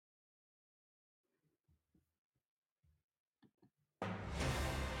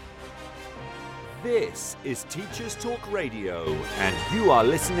This is Teachers Talk Radio, and you are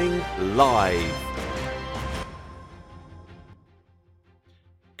listening live.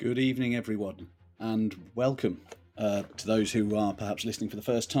 Good evening, everyone, and welcome to those who are perhaps listening for the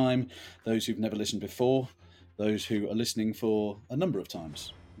first time, those who've never listened before, those who are listening for a number of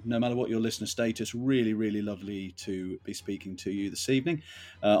times. No matter what your listener status, really, really lovely to be speaking to you this evening,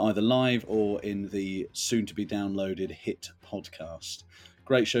 either live or in the soon-to-be downloaded hit podcast.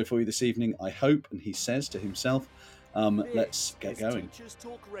 Great show for you this evening, I hope, and he says to himself, let's get going. Teachers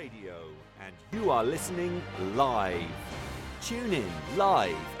Talk Radio, and you are listening live. Tune in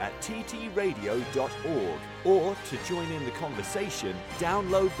live at ttradio.org, or to join in the conversation,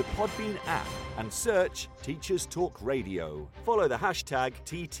 download the Podbean app and search Teachers Talk Radio. Follow the hashtag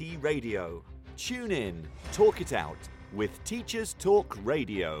TTRadio. Tune in, talk it out with Teachers Talk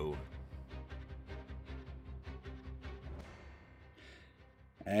Radio.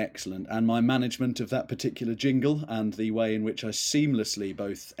 Excellent. And my management of that particular jingle and the way in which I seamlessly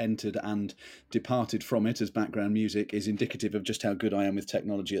both entered and departed from it as background music is indicative of just how good I am with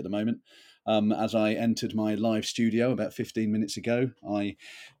technology at the moment. As I entered my live studio about 15 minutes ago, I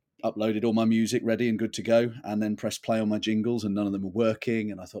uploaded all my music ready and good to go, and then pressed play on my jingles, and none of them were working.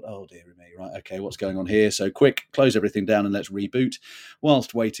 And I thought, oh dear me, right, okay, what's going on here? So quick, close everything down and let's reboot.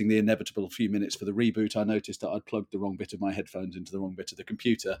 Whilst waiting the inevitable few minutes for the reboot, I noticed that I'd plugged the wrong bit of my headphones into the wrong bit of the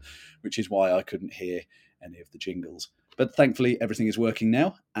computer, which is why I couldn't hear any of the jingles. But thankfully, everything is working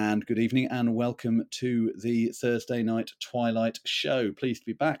now. And good evening and welcome to the Thursday night Twilight show. Pleased to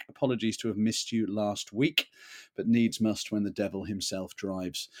be back. Apologies to have missed you last week, but needs must when the devil himself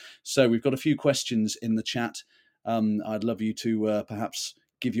drives. So we've got a few questions in the chat. I'd love you to perhaps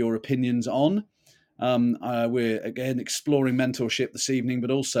give your opinions on. We're again exploring mentorship this evening,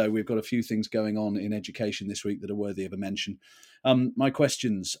 but also we've got a few things going on in education this week that are worthy of a mention. My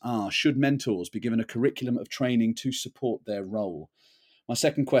questions are, should mentors be given a curriculum of training to support their role? My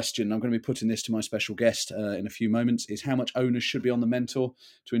second question, I'm going to be putting this to my special guest in a few moments, is how much onus should be on the mentor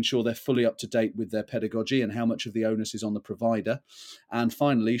to ensure they're fully up to date with their pedagogy, and how much of the onus is on the provider? And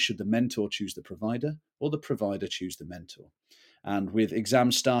finally, should the mentor choose the provider or the provider choose the mentor? And with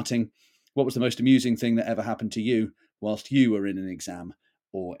exams starting, what was the most amusing thing that ever happened to you whilst you were in an exam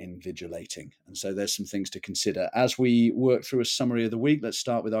or invigilating? And so there's some things to consider. As we work through a summary of the week, let's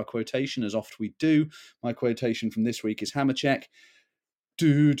start with our quotation, as oft we do. My quotation from this week is hammer check.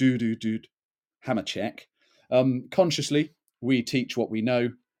 Hammer check. Consciously, we teach what we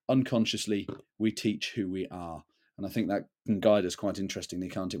know. Unconsciously, we teach who we are. And I think that can guide us quite interestingly,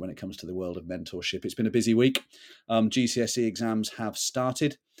 can't it, when it comes to the world of mentorship. It's been a busy week. GCSE exams have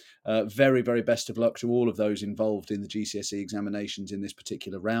started. Very, very best of luck to all of those involved in the GCSE examinations in this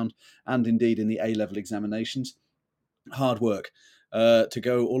particular round, and indeed in the A-level examinations. Hard work to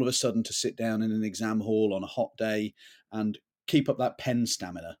go all of a sudden to sit down in an exam hall on a hot day and keep up that pen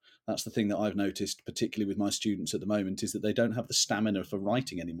stamina. That's the thing that I've noticed, particularly with my students at the moment, is that they don't have the stamina for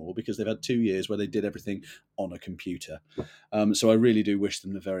writing anymore because they've had 2 years where they did everything on a computer. So I really do wish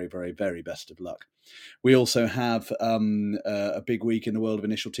them the very, very, very best of luck. We also have a big week in the world of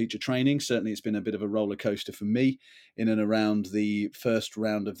initial teacher training. Certainly it's been a bit of a roller coaster for me in and around the first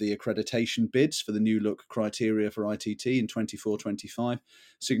round of the accreditation bids for the new look criteria for ITT in 24-25.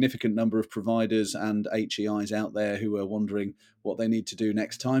 Significant number of providers and HEIs out there who are wondering what they need to do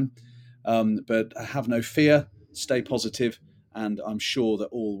next time. But have no fear, stay positive, and I'm sure that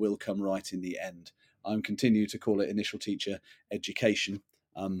all will come right in the end. I'm continue to call it initial teacher education,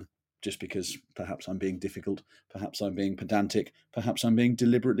 just because perhaps I'm being difficult, perhaps I'm being pedantic, perhaps I'm being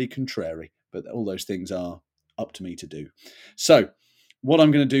deliberately contrary, but all those things are up to me to do. So what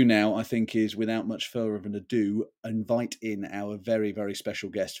I'm going to do now, I think, is without much further of an ado, invite in our very, very special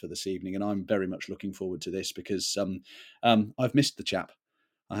guest for this evening. And I'm very much looking forward to this because I've missed the chap,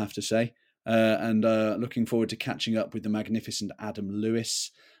 I have to say, and looking forward to catching up with the magnificent Adam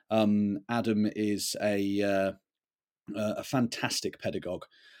Lewis. Adam is a fantastic pedagogue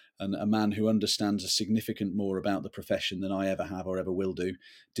and a man who understands a significant more about the profession than I ever have or ever will do,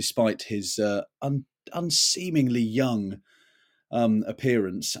 despite his unseemingly young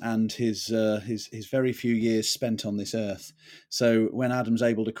appearance and his very few years spent on this earth. So when Adam's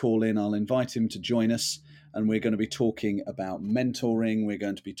able to call in, I'll invite him to join us, and we're going to be talking about mentoring. We're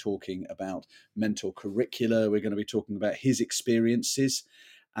going to be talking about mentor curricula. We're going to be talking about his experiences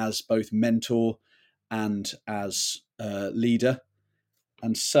as both mentor and as leader.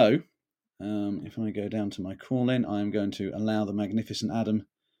 And so if I go down to my call in, I'm going to allow the magnificent Adam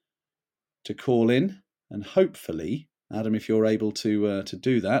to call in, and hopefully, Adam, if you're able to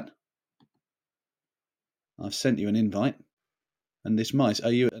do that, I've sent you an invite. and this might.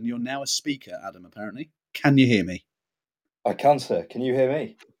 And you're now a speaker, Adam, apparently. Can you hear me? I can, sir. Can you hear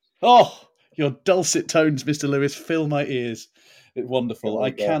me? Oh, your dulcet tones, Mr. Lewis, fill my ears. It's wonderful.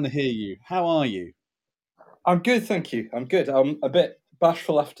 I can hear you. How are you? I'm good, thank you. I'm good. I'm a bit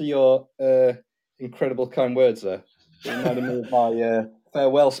bashful after your incredible kind words there. It reminded me of my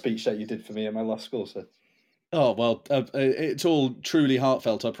farewell speech that you did for me at my last school, sir. Oh, well, it's all truly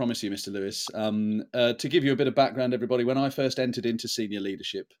heartfelt, I promise you, Mr. Lewis. To give you a bit of background, everybody, when I first entered into senior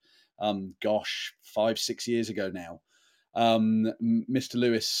leadership, 5-6 years ago now, Mr.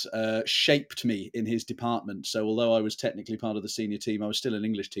 Lewis shaped me in his department. So although I was technically part of the senior team, I was still an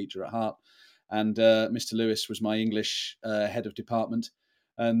English teacher at heart. And Mr. Lewis was my English head of department,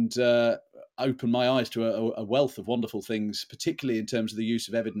 and opened my eyes to a wealth of wonderful things, particularly in terms of the use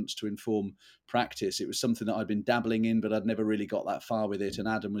of evidence to inform practice. It was something that I'd been dabbling in, but I'd never really got that far with it. And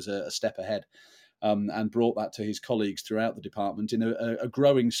Adam was a step ahead, and brought that to his colleagues throughout the department in a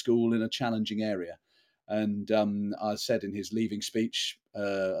growing school in a challenging area. And I said in his leaving speech,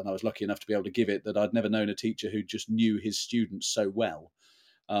 and I was lucky enough to be able to give it, that I'd never known a teacher who just knew his students so well,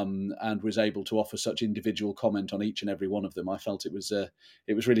 and was able to offer such individual comment on each and every one of them. I felt it was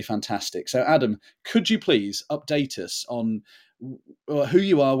really fantastic. So, Adam, could you please update us on who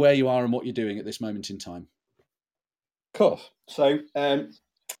you are, where you are, and what you're doing at this moment in time? Of course. So,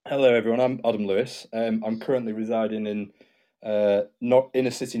 hello everyone. I'm Adam Lewis. I'm currently residing in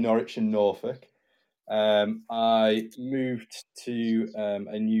inner city Norwich in Norfolk. I moved to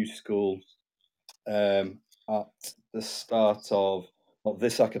a new school at the start of not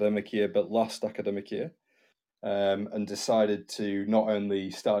this academic year, but last academic year, and decided to not only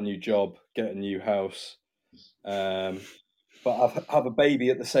start a new job, get a new house, but have a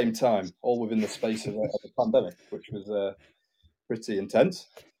baby at the same time, all within the space of a pandemic, which was pretty intense.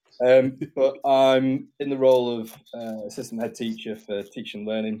 But I'm in the role of assistant head teacher for teaching and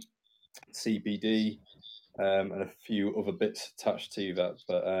learning, CPD, and a few other bits attached to that.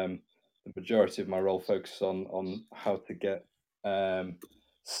 But the majority of my role focuses on how to get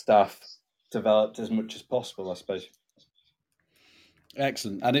staff developed as much as possible, I suppose.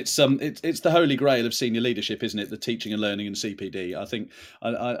 Excellent, and it's the holy grail of senior leadership, isn't it? The teaching and learning and CPD. I think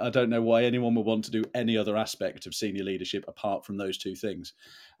I don't know why anyone would want to do any other aspect of senior leadership apart from those two things.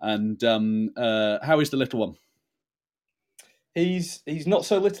 And how is the little one? He's not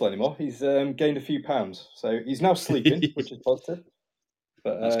so little anymore. He's gained a few pounds, so he's now sleeping, which is positive.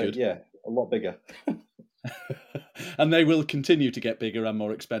 But that's good. Yeah, a lot bigger. And they will continue to get bigger and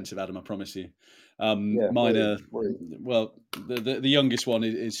more expensive, Adam, I promise you. Mine are, well, the youngest one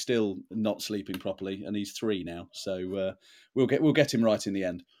is still not sleeping properly, and he's 3 now. So we'll get him right in the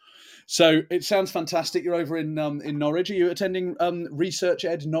end. So it sounds fantastic. You're over in Norwich. Are you attending Research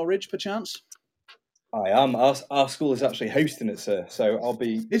Ed Norwich, perchance? I am. Our school is actually hosting it, sir. So I'll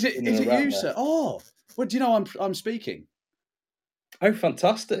be. Is it you, there. Sir? Oh, well, do you know I'm speaking? Oh,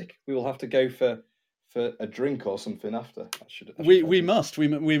 fantastic! We will have to go for a drink or something after. We must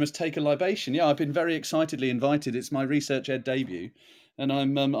take a libation. Yeah, I've been very excitedly invited. It's my Research Ed debut, and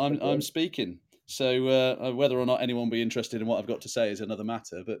I'm speaking. So whether or not anyone will be interested in what I've got to say is another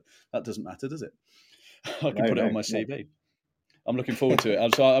matter. But that doesn't matter, does it? I can put it on my CV. No. I'm looking forward to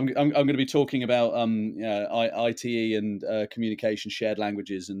it. So I'm going to be talking about ITE and communication, shared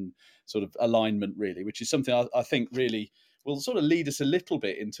languages, and sort of alignment, really, which is something I think really will sort of lead us a little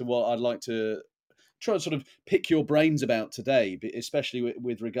bit into what I'd like to try and sort of pick your brains about today, especially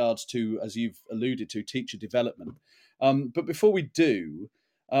with regards to, as you've alluded to, teacher development. But before we do,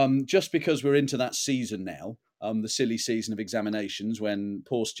 just because we're into that season now, the silly season of examinations when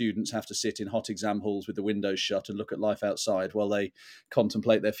poor students have to sit in hot exam halls with the windows shut and look at life outside while they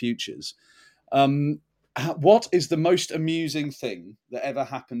contemplate their futures. What is the most amusing thing that ever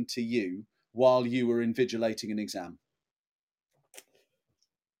happened to you while you were invigilating an exam?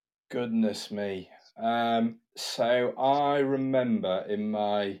 Goodness me. So I remember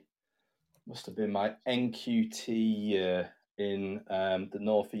must have been my NQT year in the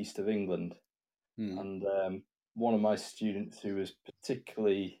northeast of England. And one of my students who was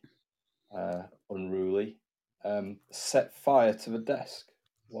particularly unruly set fire to the desk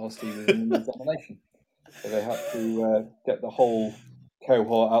whilst he was in the examination. So they had to get the whole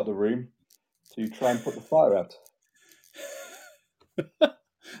cohort out of the room to try and put the fire out.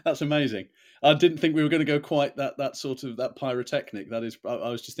 That's amazing. I didn't think we were going to go quite that sort of that pyrotechnic. That is, I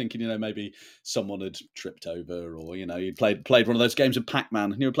was just thinking, maybe someone had tripped over, or you played one of those games of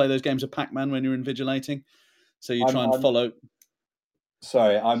Pac-Man. You ever play those games of Pac-Man when you're invigilating? So you try and follow.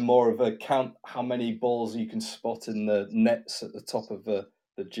 Sorry, I'm more of a count how many balls you can spot in the nets at the top of the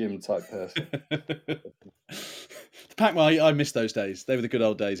gym type person. I miss those days. They were the good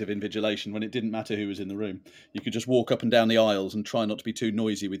old days of invigilation when it didn't matter who was in the room. You could just walk up and down the aisles and try not to be too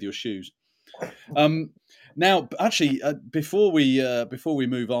noisy with your shoes. Now, actually, before we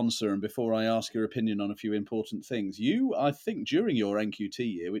move on, sir, and before I ask your opinion on a few important things, you, I think, during your NQT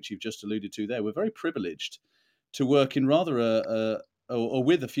year, which you've just alluded to there, were very privileged to work in rather or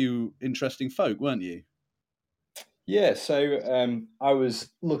with a few interesting folk, weren't you? Yeah, so I was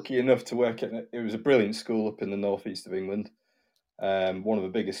lucky enough to work at it was a brilliant school up in the northeast of England, one of the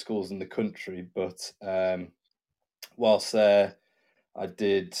biggest schools in the country. But whilst there, I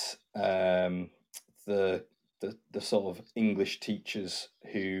did the, the sort of English teachers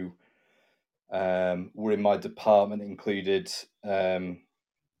who were in my department included Andy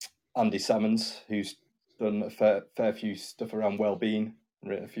Salmons, who's done a fair few stuff around well-being,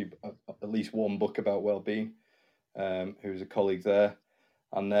 written at least one book about well-being. Who was a colleague there,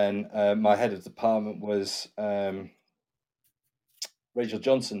 and then my head of department was Rachel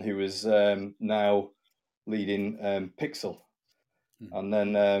Johnson, who was now leading Pixel, and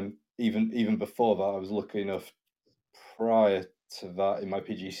then even before that, I was lucky enough prior to that in my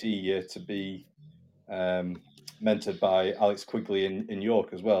PGC year to be mentored by Alex Quigley in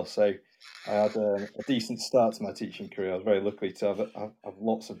York as well. So I had a decent start to my teaching career. I was very lucky to have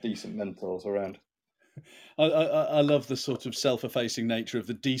lots of decent mentors around. I love the sort of self-effacing nature of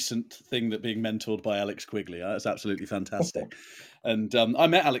the decent thing that being mentored by Alex Quigley. That's absolutely fantastic. And I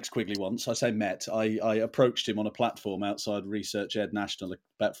met Alex Quigley once. I say met. I approached him on a platform outside Research Ed National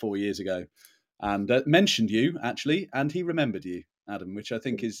about 4 years ago, and mentioned you actually, and he remembered you, Adam, which I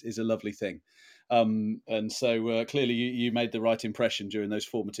think is a lovely thing. And so clearly you made the right impression during those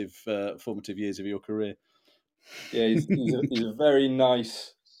formative years of your career. Yeah, he's a very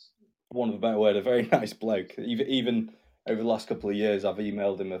nice, one of the better word, a very nice bloke. Even over the last couple of years, I've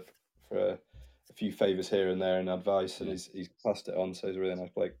emailed him for a few favours here and there and advice, and he's passed it on. So he's a really nice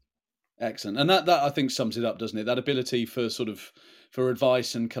bloke. Excellent, and that I think sums it up, doesn't it? That ability for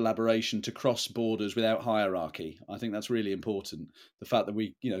advice and collaboration to cross borders without hierarchy. I think that's really important. The fact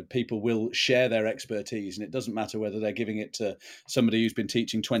that people will share their expertise, and it doesn't matter whether they're giving it to somebody who's been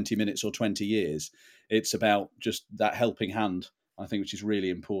teaching 20 minutes or 20 years. It's about just that helping hand, I think, which is really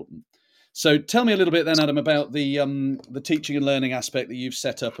important. So tell me a little bit then, Adam, about the teaching and learning aspect that you've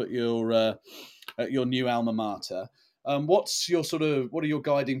set up at your new alma mater. What are your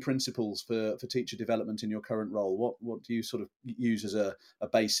guiding principles for teacher development in your current role? What do you sort of use as a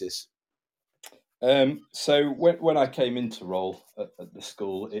basis? So when I came into role at the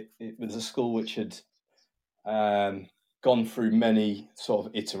school, it was a school which had gone through many sort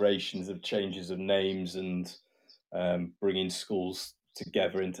of iterations of changes of names and bringing schools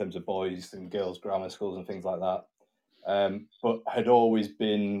together in terms of boys and girls grammar schools and things like that, but had always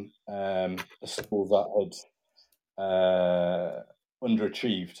been a school that had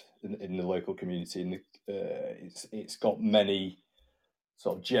underachieved in the local community, and it's got many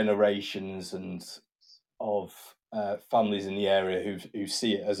sort of generations and of families in the area who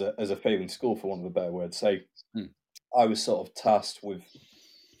see it as a failing school, for want of a better word. So I was sort of tasked with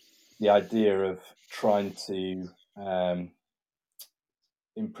the idea of trying to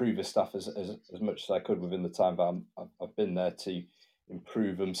improve the staff as much as I could within the time that I've been there, to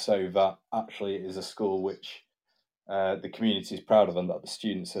improve them so that actually it is a school which the community is proud of and that the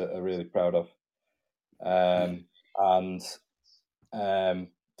students are really proud of. And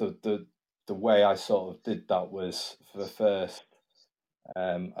the way I sort of did that was, for the first,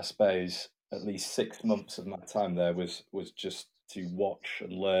 I suppose, at least 6 months of my time there was just to watch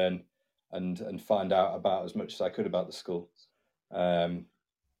and learn and find out about as much as I could about the school,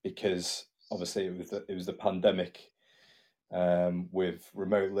 because obviously it was the pandemic, with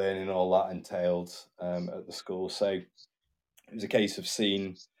remote learning and all that entailed at the school. So it was a case of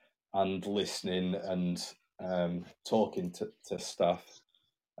seeing and listening and talking to staff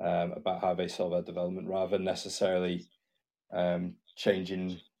about how they saw their development, rather than necessarily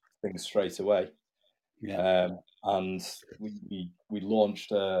changing things straight away. And we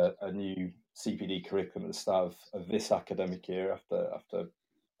launched a new CPD curriculum at the start of this academic year, after a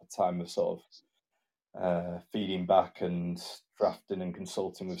time of sort of feeding back and drafting and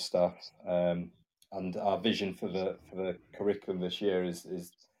consulting with staff. And our vision for the curriculum this year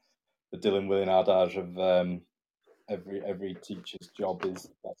is the Dylan William adage of every teacher's job is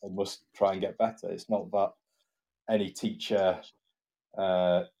that they must try and get better. It's not that any teacher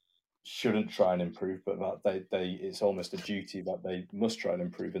shouldn't try and improve, but that it's almost a duty that they must try and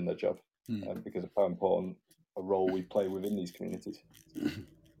improve in their job, because of how important a role we play within these communities.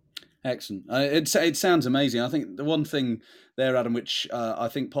 Excellent. It sounds amazing. I think the one thing there, Adam, which I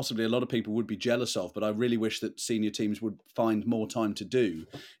think possibly a lot of people would be jealous of, but I really wish that senior teams would find more time to do,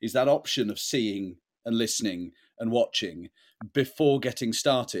 is that option of seeing and listening and watching before getting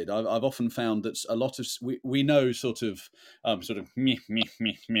started. I've often found that a lot of we know sort of me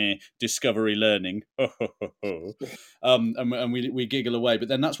discovery learning, and we giggle away, but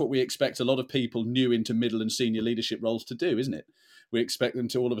then that's what we expect a lot of people new into middle and senior leadership roles to do, isn't it? We expect them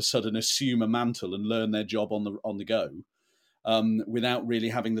to all of a sudden assume a mantle and learn their job on the go, without really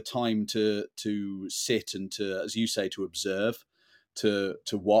having the time to sit and to, as you say, to observe, to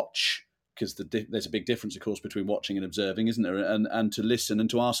watch, because there's a big difference, of course, between watching and observing, isn't there? And to listen and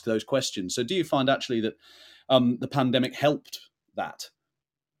to ask those questions. So, do you find actually that the pandemic helped that?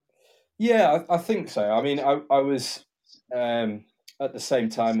 Yeah, I think so. I mean, I was at the same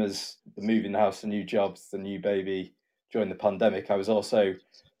time as the moving house, the new jobs, the new baby during the pandemic. I was also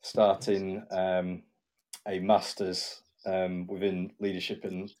starting a master's within leadership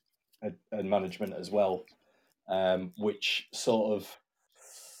and management as well, which sort of,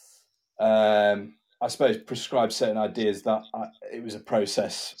 I suppose, prescribed certain ideas that it was a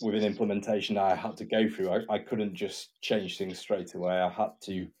process within implementation I had to go through. I couldn't just change things straight away. I had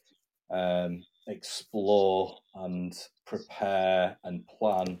to explore and prepare and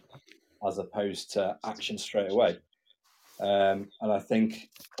plan as opposed to action straight away. And I think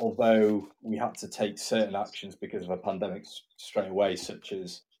although we had to take certain actions because of a pandemic straight away, such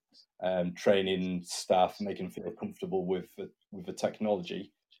as training staff, making them feel comfortable with the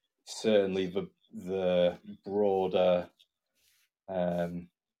technology, certainly the broader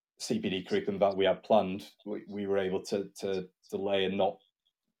CPD curriculum that we had planned, we were able to delay and not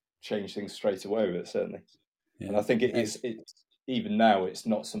change things straight away with it, certainly. Yeah. And I think it's even now it's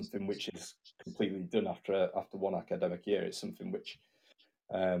not something which is completely done after one academic year. It's something which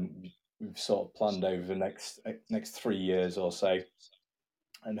we've sort of planned over the next 3 years or so,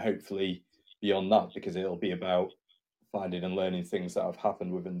 and hopefully beyond that, because it'll be about finding and learning things that have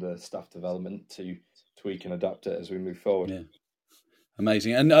happened within the staff development to tweak and adapt it as we move forward. Yeah.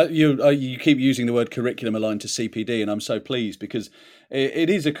 Amazing. And you keep using the word curriculum aligned to CPD, and I'm so pleased because it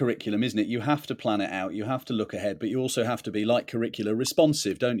is a curriculum, isn't it? You have to plan it out, you have to look ahead, but you also have to be, like curricula,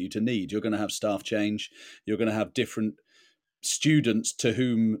 responsive, don't you, to need. You're going to have staff change, you're going to have different students to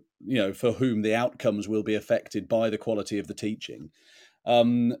whom, for whom the outcomes will be affected by the quality of the teaching.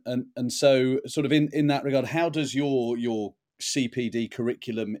 And so sort of in that regard, how does your CPD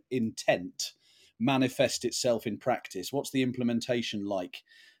curriculum intent manifest itself in practice? What's the implementation like?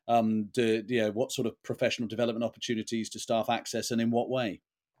 What sort of professional development opportunities do staff access, and in what way?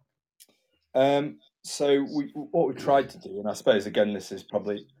 So what we tried to do, and I suppose again this is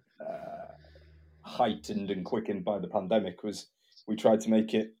probably heightened and quickened by the pandemic, was we tried to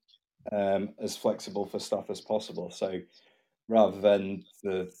make it as flexible for staff as possible. So rather than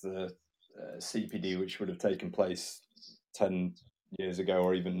the CPD, which would have taken place 10 years ago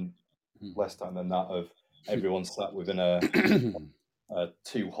or even less time than that, of everyone sat within a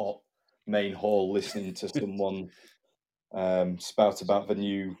too hot main hall listening to someone spout about the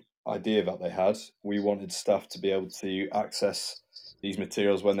new idea that they had. We wanted staff to be able to access these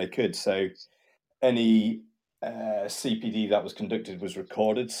materials when they could. So any CPD that was conducted was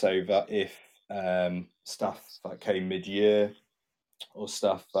recorded, so that if staff that came mid-year or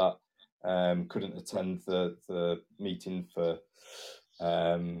staff that couldn't attend the meeting for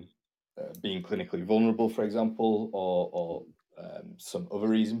being clinically vulnerable, for example, or some other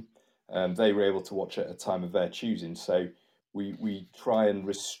reason, they were able to watch at a time of their choosing. So we try and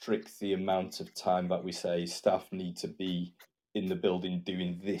restrict the amount of time that we say staff need to be in the building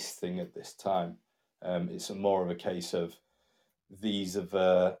doing this thing at this time. It's more of a case of these are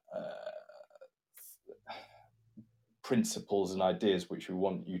the principles and ideas which we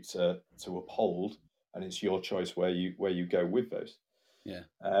want you to uphold, and it's your choice where you go with those. Yeah.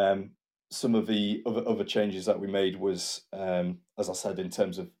 Some of the other changes that we made was, as I said, in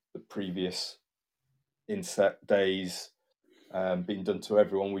terms of the previous inset days being done to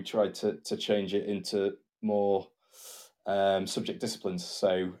everyone, we tried to change it into more subject disciplines.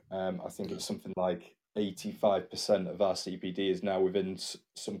 So I think it's something like 85% of our CPD is now within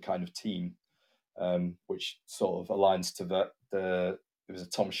some kind of team, which sort of aligns to there was a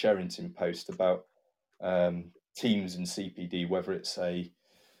Tom Sherrington post about teams in CPD, whether it's a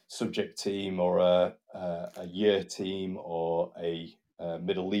subject team or a year team or a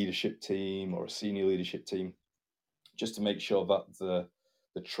middle leadership team or a senior leadership team, just to make sure that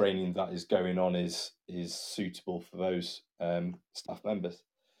the training that is going on is suitable for those staff members.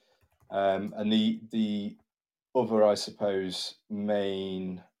 And the other, I suppose,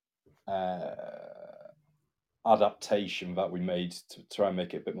 main adaptation that we made to try and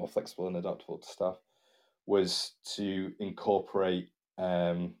make it a bit more flexible and adaptable to staff was to incorporate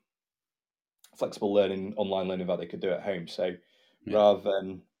flexible learning, online learning that they could do at home. So rather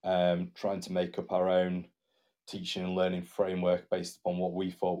than trying to make up our own teaching and learning framework based upon what we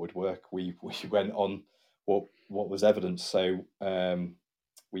thought would work, we went on what was evidence. So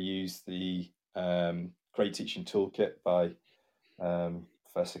we used the Great Teaching Toolkit by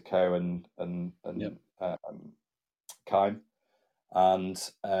Professor Coe and Kime,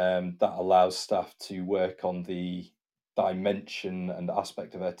 and that allows staff to work on the dimension and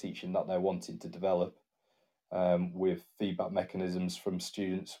aspect of their teaching that they're wanting to develop, with feedback mechanisms from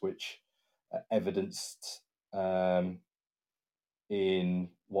students which are evidenced in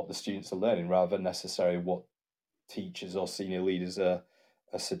what the students are learning rather than necessarily what teachers or senior leaders are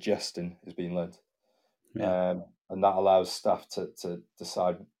suggesting is being learned. And that allows staff to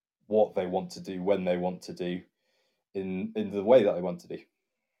decide what they want to do, when they want to do, in the way that they want to do.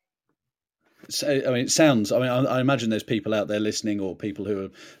 So, I mean, it sounds. I mean, I imagine there's people out there listening, or people who are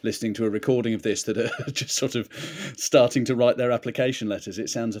listening to a recording of this that are just sort of starting to write their application letters. It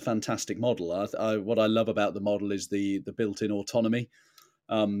sounds a fantastic model. What I love about the model is the built-in autonomy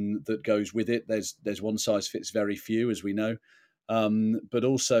that goes with it. There's one size fits very few, as we know, but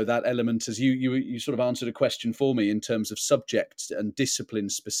also that element, as you sort of answered a question for me in terms of subject and discipline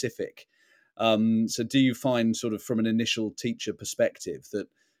specific. So, do you find, sort of from an initial teacher perspective, that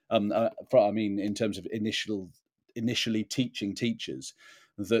I mean, in terms of initially teaching teachers,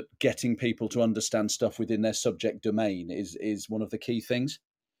 that getting people to understand stuff within their subject domain is one of the key things?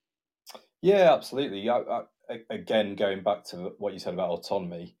 Yeah, absolutely. Again, going back to what you said about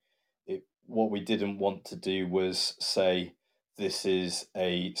autonomy, what we didn't want to do was say, this is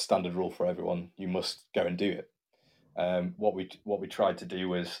a standard rule for everyone, you must go and do it. What we tried to do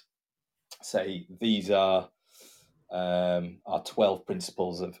was say, these are our 12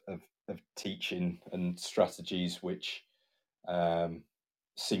 principles of teaching and strategies which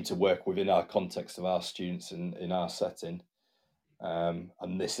seem to work within our context of our students and in our setting.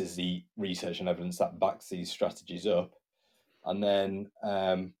 And this is the research and evidence that backs these strategies up. And then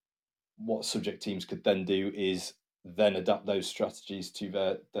what subject teams could then do is then adapt those strategies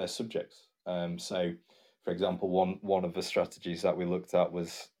to their subjects. So, for example, one of the strategies that we looked at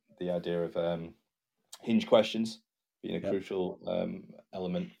was the idea of hinge questions being a crucial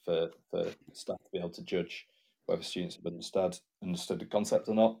element for staff to be able to judge whether students have understood the concept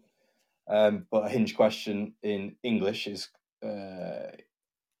or not. But a hinge question in English is a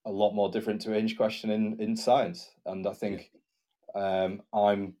lot more different to a hinge question in science. And I think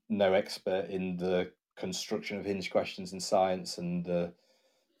I'm no expert in the construction of hinge questions in science and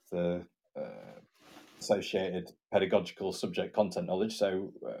the associated pedagogical subject content knowledge.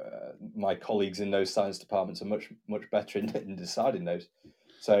 So my colleagues in those science departments are much better in deciding those.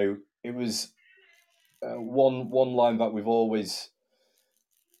 So it was one line that we've always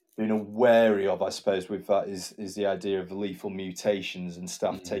been wary of, I suppose, with that is the idea of lethal mutations and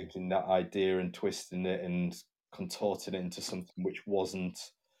staff taking that idea and twisting it and contorting it into something which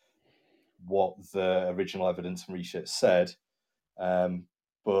wasn't what the original evidence and research said.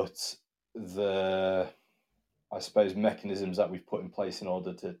 But I suppose, mechanisms that we've put in place in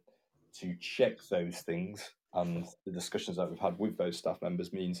order to check those things and the discussions that we've had with those staff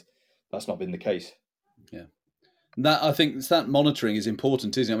members means that's not been the case. Yeah. That, I think, that monitoring is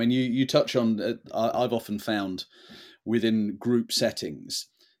important, isn't it? I mean, you touch on, I've often found within group settings,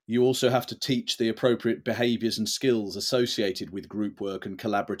 you also have to teach the appropriate behaviours and skills associated with group work and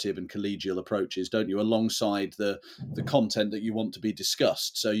collaborative and collegial approaches, don't you, alongside the content that you want to be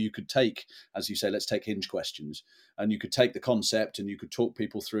discussed. So you could take, as you say, let's take hinge questions, and you could take the concept and you could talk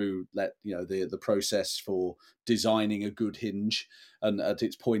people through the process for designing a good hinge and at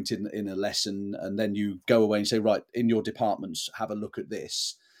its point in a lesson, and then you go away and say, right, in your departments, have a look at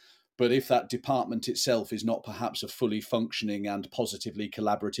this. But if that department itself is not perhaps a fully functioning and positively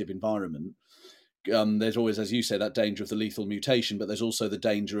collaborative environment, there's always, as you say, that danger of the lethal mutation, but there's also the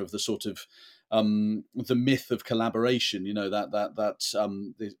danger of the sort of the myth of collaboration,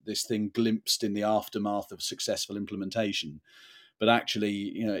 this thing glimpsed in the aftermath of successful implementation. But actually,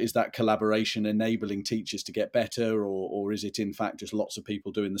 is that collaboration enabling teachers to get better, or is it in fact just lots of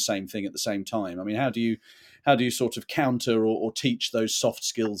people doing the same thing at the same time? I mean, how do you sort of counter or teach those soft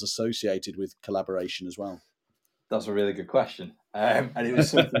skills associated with collaboration as well? That's a really good question, and it was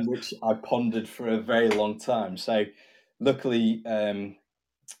something which I pondered for a very long time. So, luckily, I'm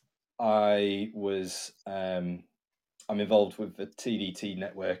involved with the TDT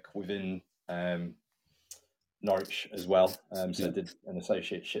network within Norwich as well. So Yeah. I did an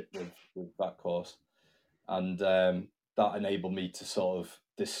associateship with that course, and that enabled me to sort of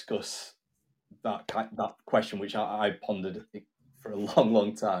discuss that question, which I pondered for a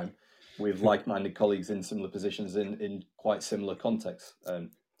long time, with like-minded colleagues in similar positions in quite similar contexts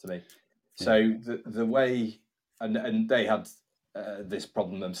to me. So the way, and they had this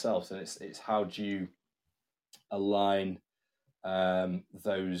problem themselves, and it's how do you align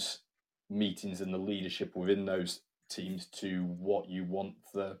those meetings and the leadership within those teams to what you want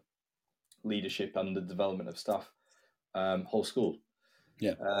the leadership and the development of staff whole school.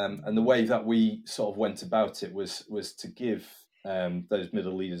 Yeah. And the way that we sort of went about it was to give those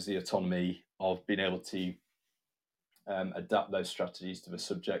middle leaders the autonomy of being able to adapt those strategies to the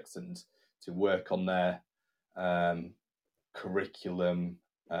subjects and to work on their curriculum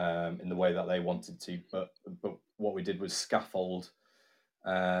in the way that they wanted to. But what we did was scaffold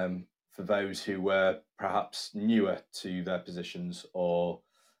for those who were perhaps newer to their positions or,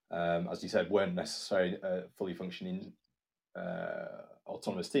 as you said, weren't necessarily fully functioning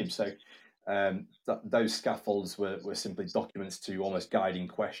autonomous teams. So those scaffolds were simply documents to almost guiding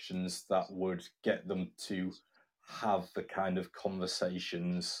questions that would get them to have the kind of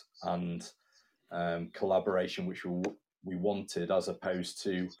conversations and collaboration which we wanted, as opposed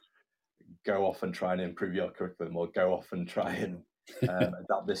to go off and try and improve your curriculum or go off and try and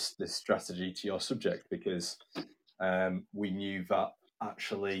adapt this strategy to your subject, because we knew that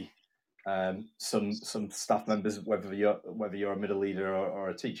actually some staff members, whether you're a middle leader or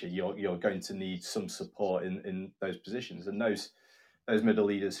a teacher, you're going to need some support in those positions. And those middle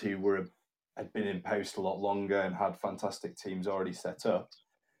leaders who had been in post a lot longer and had fantastic teams already set up,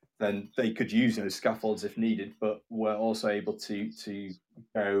 then they could use those scaffolds if needed, but were also able to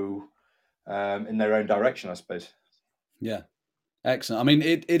go in their own direction, I suppose. Yeah, excellent. I mean,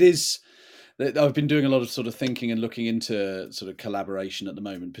 it is. I've been doing a lot of sort of thinking and looking into sort of collaboration at the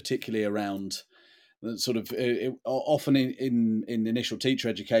moment, particularly around sort of often in initial teacher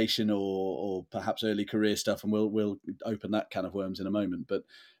education or perhaps early career stuff, and we'll open that can of worms in a moment. But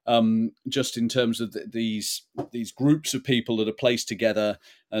just in terms of these groups of people that are placed together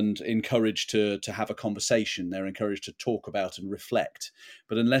and encouraged to have a conversation, they're encouraged to talk about and reflect.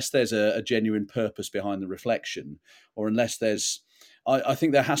 But unless there's a genuine purpose behind the reflection, or unless there's, I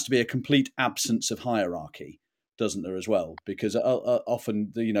think there has to be a complete absence of hierarchy, doesn't there, as well? Because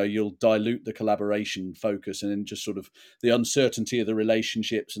often, you'll dilute the collaboration focus, and then just sort of the uncertainty of the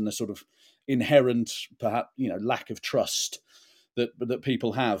relationships and the sort of inherent, perhaps, lack of trust that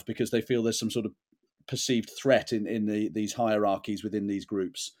people have because they feel there's some sort of perceived threat in these hierarchies within these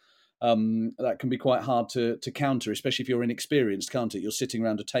groups. That can be quite hard to counter, especially if you're inexperienced, can't it? You're sitting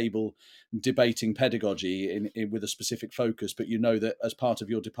around a table debating pedagogy with a specific focus, but you know that as part of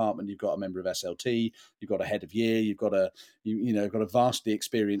your department, you've got a member of SLT, you've got a head of year, you've got a vastly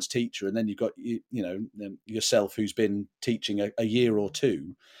experienced teacher, and then you've got yourself who's been teaching a year or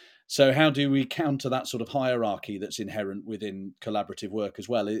two. So how do we counter that sort of hierarchy that's inherent within collaborative work as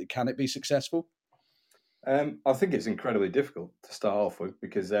well? Can it be successful? I think it's incredibly difficult to start off with,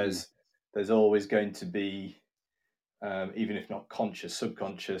 because there's always going to be, even if not conscious,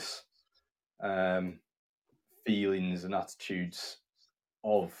 subconscious feelings and attitudes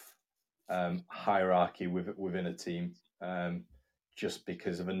of hierarchy within a team, just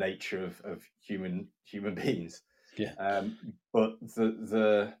because of the nature of human beings. Yeah. But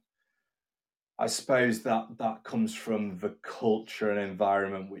I suppose that comes from the culture and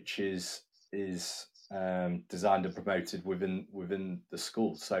environment which is designed and promoted within the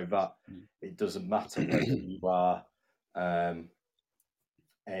school, so that it doesn't matter whether you are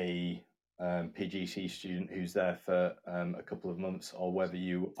a PGC student who's there for a couple of months, or whether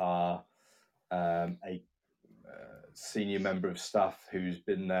you are a senior member of staff who's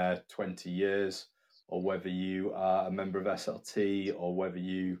been there 20 years, or whether you are a member of SLT, or whether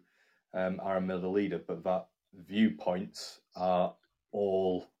you are a middle leader, but that viewpoints are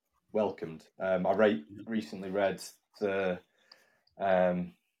all welcomed. I recently read the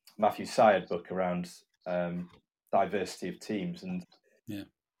Matthew Syed book around diversity of teams, and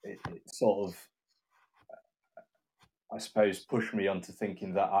it sort of, I suppose, pushed me onto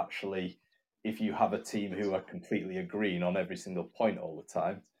thinking that actually, if you have a team who are completely agreeing on every single point all the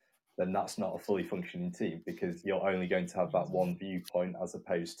time, then that's not a fully functioning team, because you're only going to have that one viewpoint, as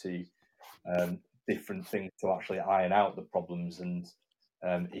opposed to different things to actually iron out the problems and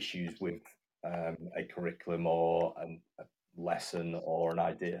issues with a curriculum or a lesson or an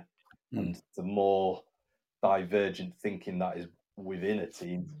idea. And the more divergent thinking that is within a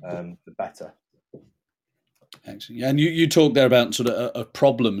team, the better. Excellent. Yeah, and you talked there about sort of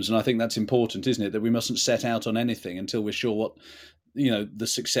problems, and I think that's important, isn't it? That we mustn't set out on anything until we're sure what the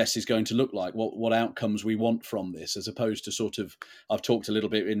success is going to look like, what outcomes we want from this, as opposed to sort of, I've talked a little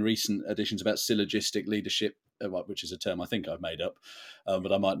bit in recent editions about syllogistic leadership, which is a term I think I've made up,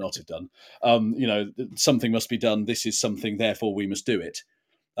 but I might not have done. Something must be done. This is something, therefore we must do it.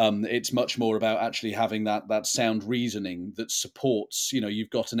 It's much more about actually having that sound reasoning that supports. You've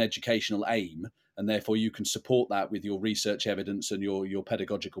got an educational aim, and therefore you can support that with your research evidence and your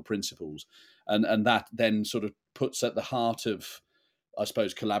pedagogical principles, and that then sort of puts at the heart of, I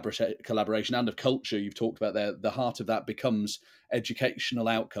suppose, collaboration and of culture. You've talked about there. The heart of that becomes educational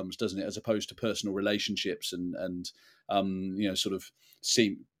outcomes, doesn't it, as opposed to personal relationships and sort of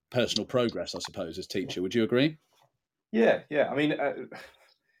see personal progress, I suppose, as teacher. Would you agree? Yeah. I mean,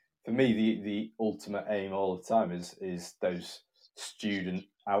 for me, the ultimate aim all the time is those student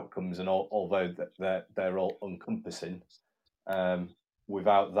outcomes, and although they're all encompassing,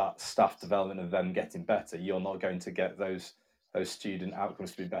 without that staff development of them getting better, you're not going to get those student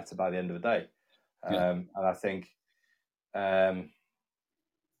outcomes to be better by the end of the day. And I think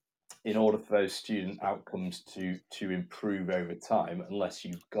in order for those student outcomes to improve over time, unless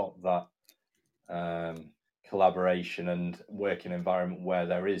you've got that collaboration and working environment where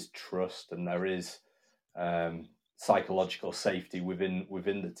there is trust and there is psychological safety within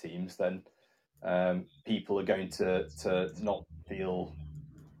the teams, then people are going to not feel,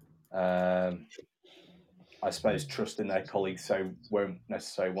 I suppose, trust in their colleagues, so won't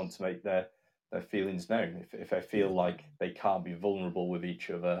necessarily want to make their feelings known. If they feel like they can't be vulnerable with each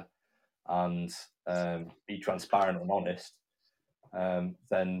other and be transparent and honest,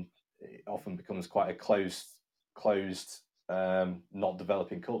 then it often becomes quite a closed, not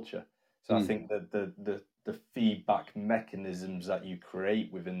developing culture. So I think that the feedback mechanisms that you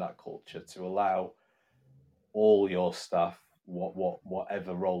create within that culture to allow all your staff,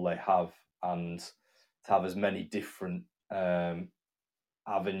 whatever role they have, and to have as many different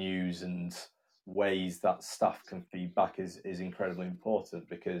avenues and ways that staff can feedback is incredibly important,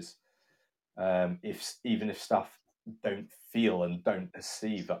 because even if staff don't feel and don't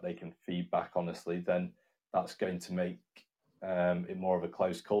perceive that they can feedback honestly, then that's going to make it more of a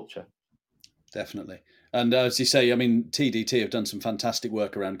closed culture. Definitely. And as you say, I mean, TDT have done some fantastic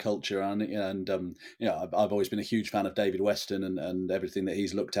work around culture, and I've always been a huge fan of David Weston and everything that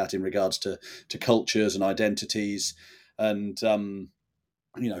he's looked at in regards to cultures and identities, and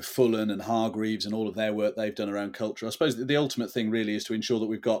Fullan and Hargreaves and all of their work they've done around culture. I suppose the ultimate thing really is to ensure that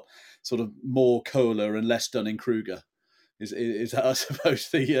we've got sort of more Kohler and less Dunning-Kruger. Is I suppose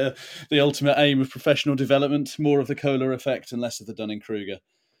the ultimate aim of professional development? More of the Kohler effect and less of the Dunning-Kruger.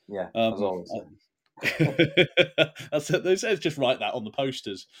 Yeah, as always. Let's just write that on the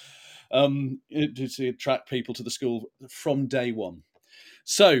posters to attract people to the school from day one.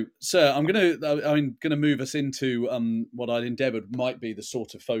 So, sir, I'm going to move us into what I'd endeavoured might be the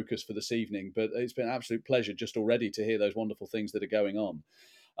sort of focus for this evening, but it's been an absolute pleasure just already to hear those wonderful things that are going on.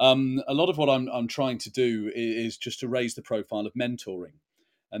 A lot of what I'm trying to do is just to raise the profile of mentoring,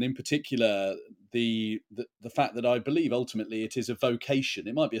 and in particular the fact that I believe ultimately it is a vocation.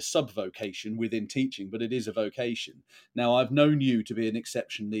 It might be a sub-vocation within teaching, but it is a vocation. Now, I've known you to be an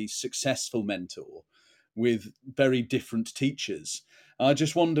exceptionally successful mentor with very different teachers. I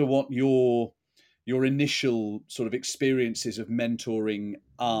just wonder what your initial sort of experiences of mentoring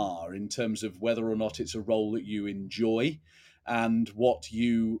are, in terms of whether or not it's a role that you enjoy and what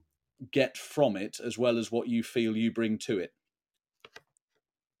you get from it, as well as what you feel you bring to it.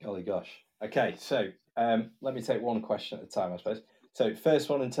 Golly gosh. Okay, so let me take one question at a time, I suppose. So first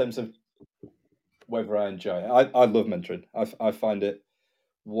one, in terms of whether I enjoy it, I love mentoring. I find it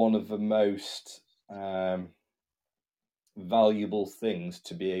one of the most valuable things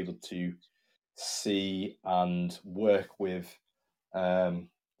to be able to see and work with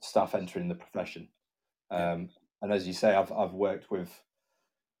staff entering the profession. And as you say, I've worked with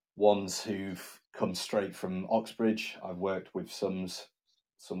ones who've come straight from Oxbridge. I've worked with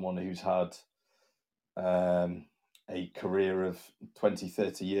someone who's had a career of 20,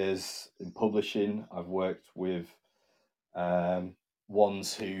 30 years in publishing. I've worked with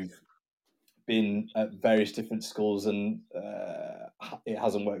ones who've been at various different schools and it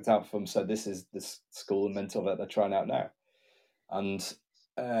hasn't worked out for them. So this is the school and mentor that they're trying out now. And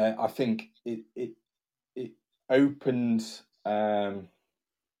I think it opened up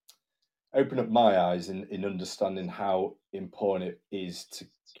my eyes in understanding how important it is to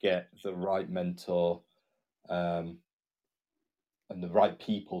get the right mentor and the right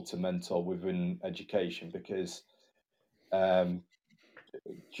people to mentor within education, because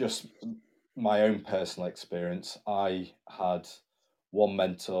just my own personal experience, I had one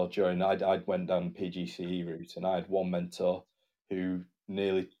mentor during I went down the PGCE route, and I had one mentor who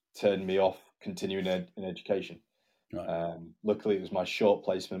nearly turned me off continuing in education. Right. Luckily, it was my short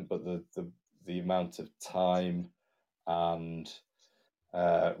placement, but the amount of time and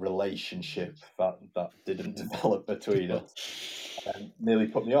relationship that didn't develop between us nearly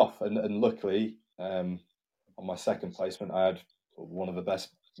put me off. And luckily, on my second placement, I had one of the best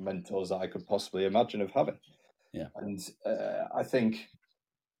mentors that I could possibly imagine of having. Yeah. And I think,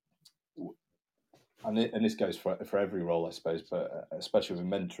 and this goes for every role, I suppose, but especially with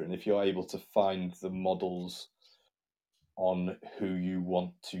mentoring, if you're able to find the models on who you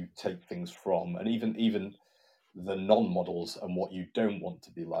want to take things from, and even the non-models and what you don't want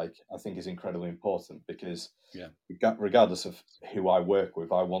to be like, I think is incredibly important, because Yeah. regardless of who I work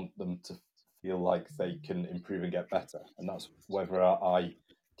with, I want them to feel like they can improve and get better, and that's whether I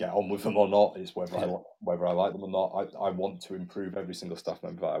get on with them or not. It's whether Yeah. whether I like them or not. I want to improve every single staff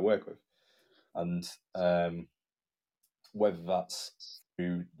member that I work with, and whether that's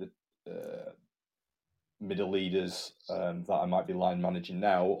through the middle leaders that I might be line managing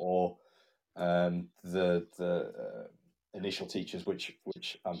now, or the initial teachers, which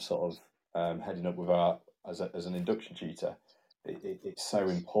I'm sort of heading up with as an induction tutor. It's so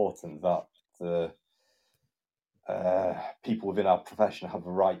important that the people within our profession have the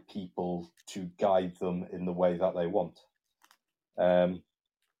right people to guide them in the way that they want.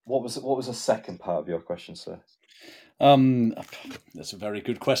 What was the second part of your question, sir? That's a very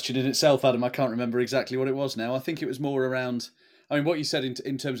good question in itself, Adam. I can't remember exactly what it was now. I think it was more around, I mean, what you said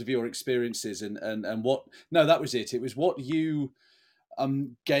in terms of your experiences and what, no, that was it. It was what you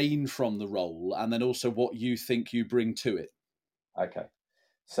gain from the role, and then also what you think you bring to it. Okay.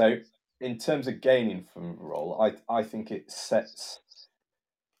 So in terms of gaining from the role, I think it sets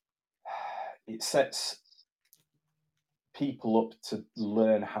people up to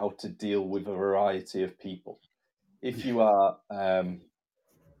learn how to deal with a variety of people. If you are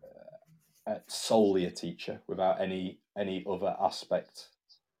solely a teacher without any other aspect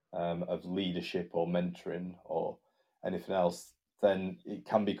of leadership or mentoring or anything else, then it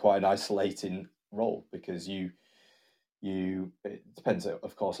can be quite an isolating role, because it depends,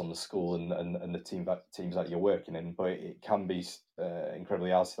 of course, on the school and the teams that you're working in, but it can be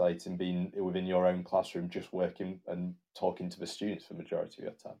incredibly isolating being within your own classroom, just working and talking to the students for the majority of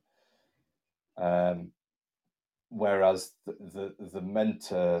your time. Whereas the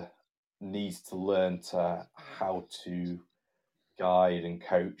mentor needs to learn how to guide and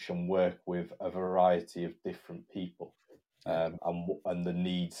coach and work with a variety of different people, and the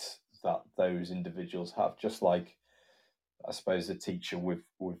needs that those individuals have. Just like, I suppose, the teacher with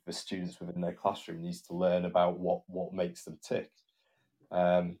the students within their classroom needs to learn about what makes them tick.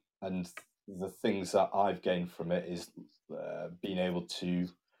 And the things that I've gained from it is being able to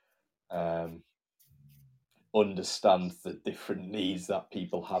understand the different needs that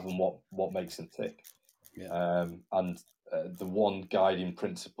people have and what makes them tick. Yeah. And the one guiding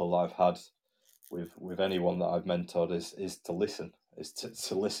principle I've had with anyone that I've mentored is to listen,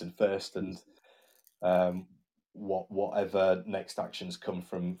 to listen first, and whatever next actions come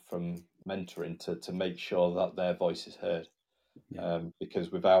from mentoring, to make sure that their voice is heard. Yeah.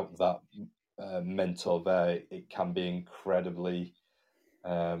 Because without that mentor there, it can be incredibly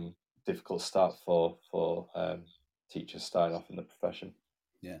difficult start for teachers starting off in the profession.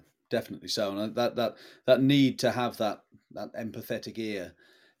 Yeah, definitely so. And that need to have that empathetic ear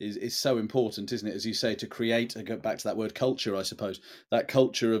is so important, isn't it? As you say, to create, I go back to that word culture, I suppose, that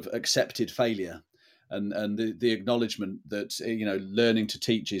culture of accepted failure, and the acknowledgement that, you know, learning to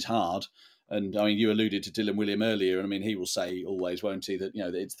teach is hard. And I mean, you alluded to Dylan William earlier, and I mean, he will say always, won't he, that, you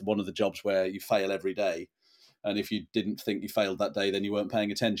know, it's one of the jobs where you fail every day. And if you didn't think you failed that day, then you weren't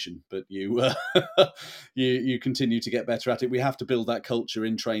paying attention. But you you continue to get better at it. We have to build that culture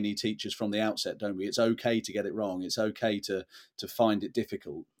in trainee teachers from the outset, don't we? It's okay to get it wrong. It's okay to find it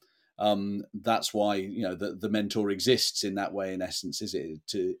difficult. That's why, you know, the mentor exists in that way. In essence,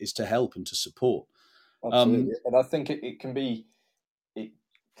 is to help and to support. Absolutely, and I think it can be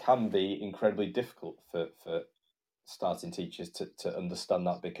incredibly difficult for starting teachers to understand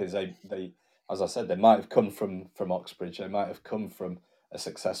that, because they, as I said, they might have come from Oxbridge, they might have come from a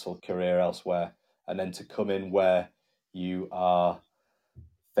successful career elsewhere, and then to come in where you are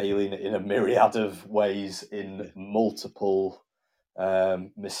failing in a myriad of ways, in multiple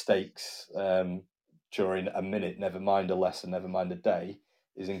mistakes during a minute, never mind a lesson, never mind a day,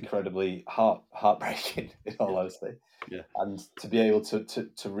 is incredibly heartbreaking, in all honesty. Yeah. And to be able to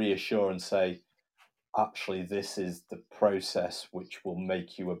reassure and say, actually this is the process which will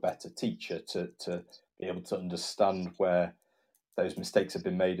make you a better teacher, to be able to understand where those mistakes have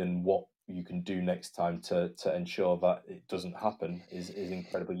been made and what you can do next time to ensure that it doesn't happen is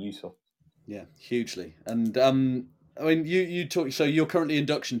incredibly useful. Yeah, hugely. And I mean, you talk. So you're currently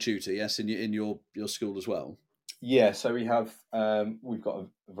induction tutor, yes, in your school as well. Yeah, so we've got a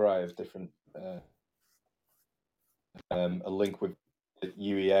variety of different a link with the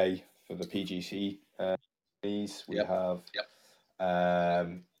UEA for the PGCE. We Yep. have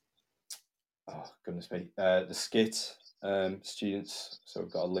um, oh goodness me, the SCIT students. So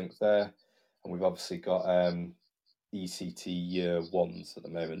we've got a link there, and we've obviously got ECT year ones at the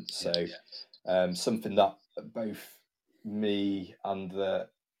moment. So something that both me and the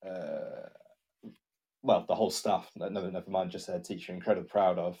whole staff, never mind just their teacher, incredibly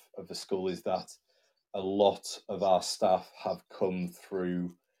proud of the school is that a lot of our staff have come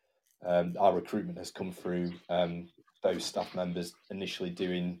through. Our recruitment has come through those staff members initially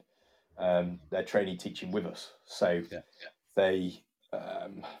doing their training teaching with us. So they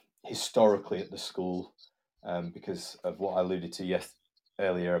historically at the school, because of what I alluded to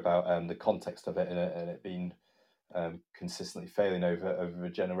earlier about the context of it and it being consistently failing over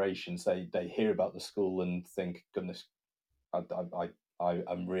generations, they hear about the school and think, goodness,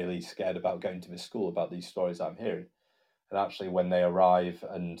 I'm really scared about going to this school about these stories I'm hearing. And actually, when they arrive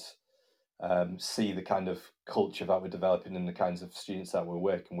and see the kind of culture that we're developing and the kinds of students that we're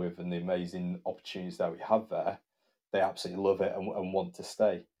working with and the amazing opportunities that we have there, they absolutely love it and want to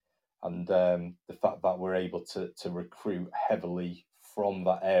stay. And the fact that we're able to recruit heavily from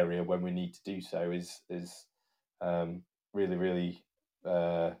that area when we need to do so is really, really,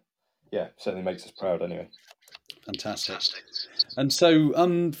 certainly makes us proud anyway. Fantastic. And so,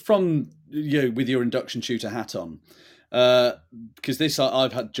 from with your induction tutor hat on, because this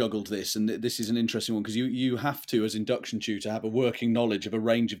I've had juggled this, and this is an interesting one because you have to, as induction tutor, have a working knowledge of a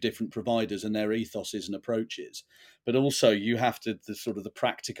range of different providers and their ethoses and approaches, but also you have to the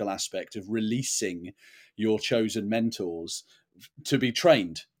practical aspect of releasing your chosen mentors to be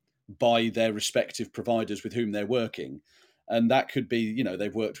trained by their respective providers with whom they're working. And that could be,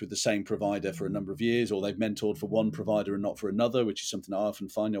 they've worked with the same provider for a number of years, or they've mentored for one provider and not for another, which is something I often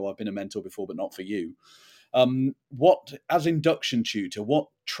find. I've been a mentor before, but not for you. What, as induction tutor, what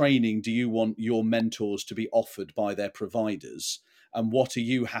training do you want your mentors to be offered by their providers? And what are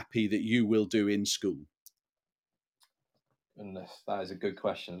you happy that you will do in school? Goodness, that is a good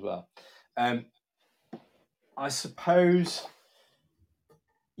question as well. I suppose,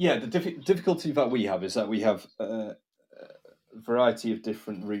 the difficulty that we have is that we have a variety of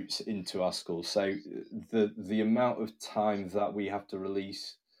different routes into our school. So the amount of time that we have to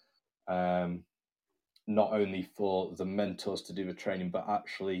release, not only for the mentors to do the training, but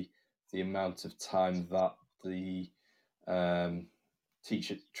actually the amount of time that the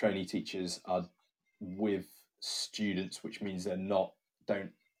trainee teachers are with students, which means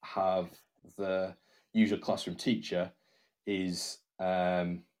don't have the usual classroom teacher, is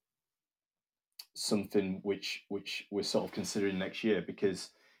something which we're sort of considering next year,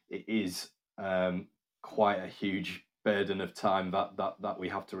 because it is quite a huge burden of time that we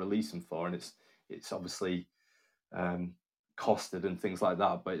have to release them for, and it's obviously costed and things like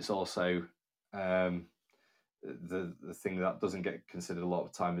that, but it's also the thing that doesn't get considered a lot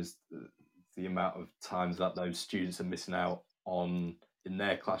of time is the amount of times that those students are missing out on in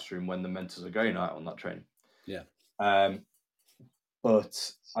their classroom when the mentors are going out on that training.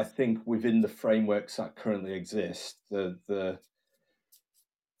 But I think within the frameworks that currently exist, the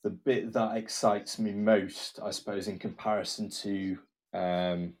bit that excites me most, I suppose, in comparison to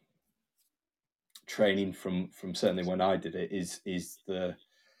training from certainly when I did it, is the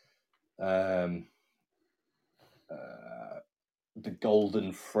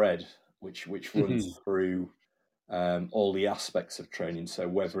golden thread which runs through all the aspects of training. So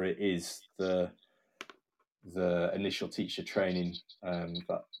whether it is the initial teacher training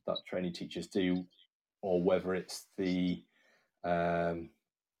that training teachers do, or whether it's the NPQ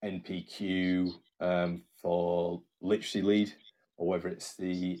for literacy lead, or whether it's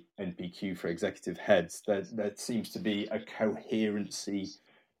the NPQ for executive heads, there seems to be a coherency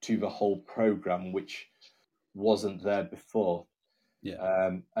to the whole program which wasn't there before.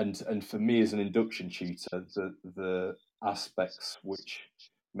 And for me as an induction tutor, the aspects which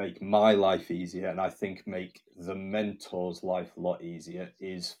make my life easier, and I think make the mentor's life a lot easier,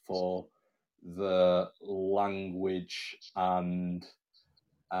 is for the language and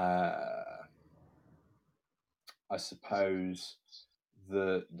I suppose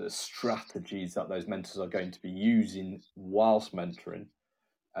the strategies that those mentors are going to be using whilst mentoring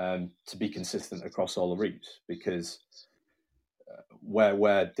to be consistent across all the routes, because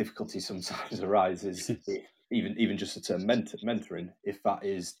where difficulty sometimes arises, even just the term mentoring, if that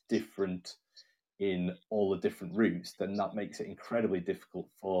is different in all the different routes, then that makes it incredibly difficult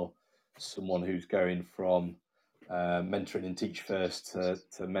for someone who's going from mentoring in Teach First to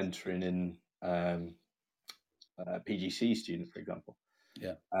mentoring in PGC student, for example.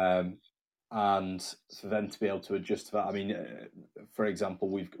 Yeah. And for them to be able to adjust to that, I mean, for example,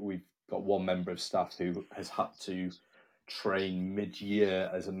 we've got one member of staff who has had to train mid-year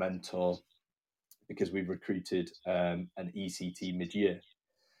as a mentor because we've recruited an ECT mid-year,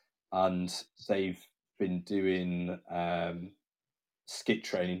 and they've been doing skit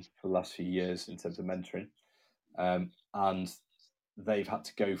training for the last few years in terms of mentoring, and they've had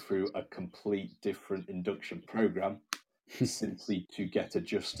to go through a complete different induction program simply to get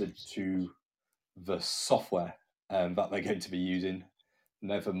adjusted to the software that they're going to be using,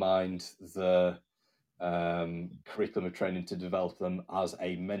 never mind the curriculum of training to develop them as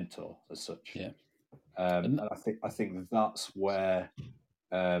a mentor as such. Yeah. And I think that's where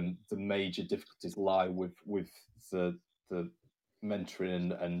the major difficulties lie with the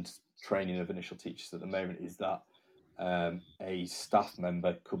mentoring and training of initial teachers at the moment, is that a staff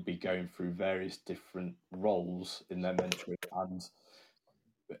member could be going through various different roles in their mentoring and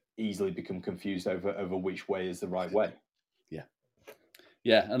easily become confused over which way is the right way.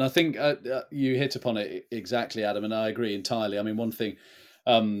 Yeah, and I think you hit upon it exactly, Adam, and I agree entirely. I mean, one thing,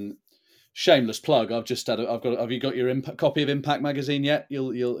 shameless plug. I've just had. Have you got your copy of Impact magazine yet?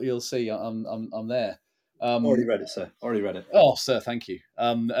 You'll see. I'm there. Already read it, sir. Already read it. Oh, sir, thank you.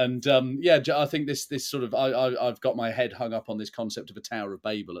 Yeah, I think this sort of I've got my head hung up on this concept of a Tower of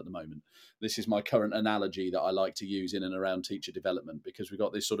Babel at the moment. This is my current analogy that I like to use in and around teacher development, because we've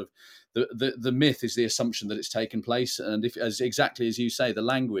got this sort of the myth is the assumption that it's taken place, and exactly as you say, the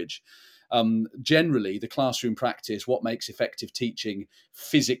language. Generally, the classroom practice, what makes effective teaching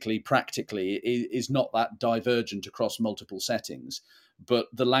physically, practically, is not that divergent across multiple settings, but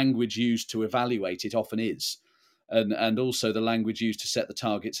the language used to evaluate it often is. And also the language used to set the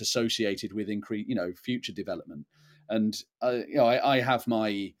targets associated with future development. And I have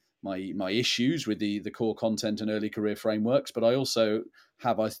my issues with the core content and early career frameworks, but I also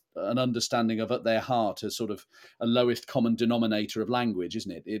have an understanding of, at their heart, a sort of a lowest common denominator of language,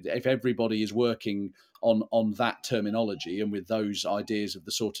 isn't it? If everybody is working on that terminology and with those ideas of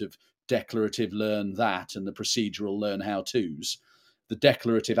the sort of declarative learn that and the procedural learn how to's, the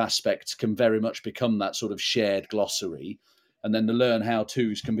declarative aspects can very much become that sort of shared glossary, and then the learn how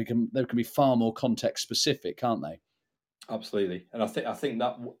to's can be far more context specific, can't they? Absolutely, and I think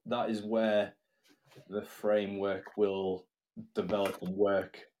that is where the framework will develop and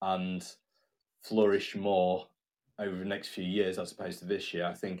work and flourish more over the next few years as opposed to this year.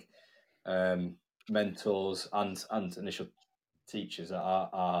 I think mentors and initial teachers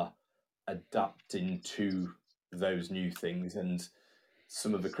are adapting to those new things, and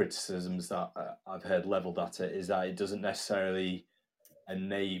some of the criticisms that I've heard levelled at it is that it doesn't necessarily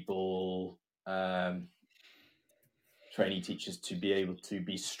enable trainee teachers to be able to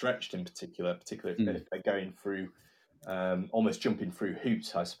be stretched in particular if they're going through almost jumping through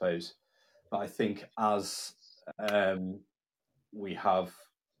hoops, I suppose. But I think as we have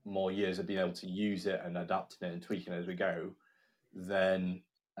more years of being able to use it and adapting it and tweaking it as we go, then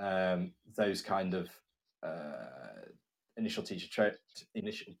those kind of initial teachers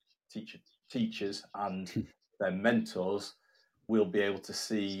and their mentors will be able to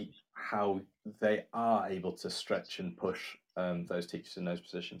see how they are able to stretch and push those teachers in those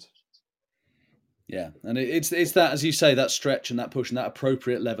positions. Yeah, and it's that, as you say, that stretch and that push and that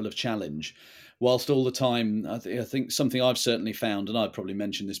appropriate level of challenge, whilst all the time, I think something I've certainly found, and I've probably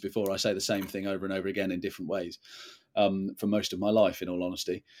mentioned this before, I say the same thing over and over again in different ways for most of my life, in all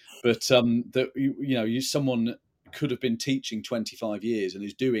honesty, but that someone could have been teaching 25 years and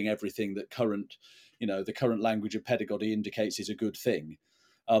is doing everything that the current language of pedagogy indicates is a good thing,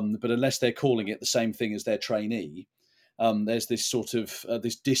 but unless they're calling it the same thing as their trainee, there's this sort of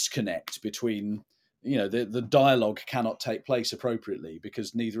this disconnect between, the dialogue cannot take place appropriately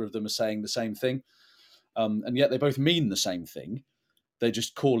because neither of them are saying the same thing, and yet they both mean the same thing. They're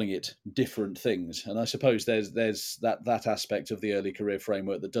just calling it different things. And I suppose there's that aspect of the early career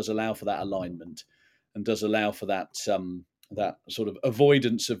framework that does allow for that alignment and does allow for that that sort of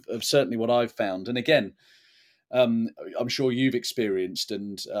avoidance of certainly what I've found. And again, I'm sure you've experienced,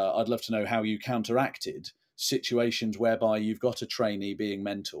 and I'd love to know how you counteracted situations whereby you've got a trainee being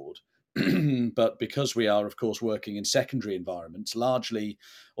mentored. But because we are, of course, working in secondary environments, largely,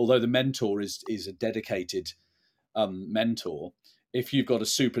 although the mentor is a dedicated mentor, if you've got a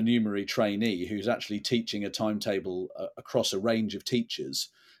supernumerary trainee who's actually teaching a timetable across a range of teachers,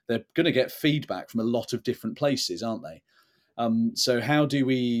 they're going to get feedback from a lot of different places, aren't they? So how do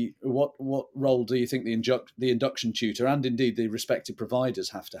we, what role do you think the induction tutor and indeed the respective providers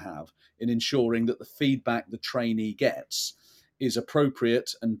have to have in ensuring that the feedback the trainee gets is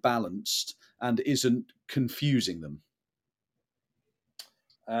appropriate and balanced and isn't confusing them?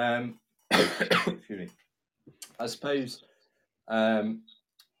 Excuse me. I suppose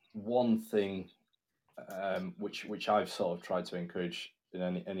one thing which I've sort of tried to encourage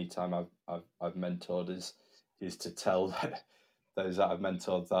in any time I've mentored is to tell those that I've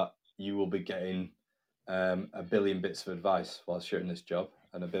mentored that you will be getting a billion bits of advice whilst you're in this job,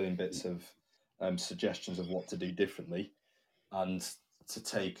 and a billion bits of suggestions of what to do differently, and to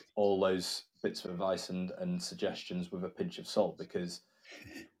take all those bits of advice and suggestions with a pinch of salt, because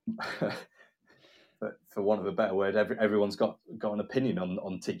but for want of a better word, everyone's got an opinion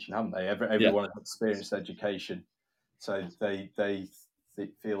on teaching, haven't they? Everyone has experienced education, so they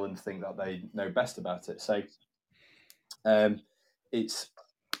feel and think that they know best about it. So it's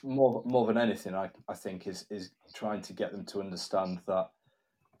more than anything, I think, is trying to get them to understand that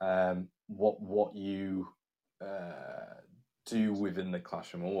what you do within the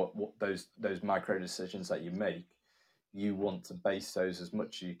classroom, or what those micro decisions that you make, you want to base those as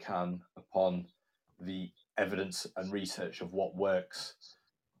much as you can upon the evidence and research of what works,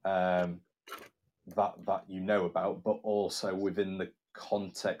 that you know about, but also within the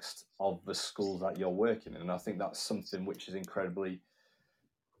context of the school that you're working in. And I think that's something which is incredibly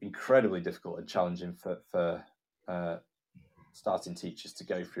difficult and challenging for starting teachers to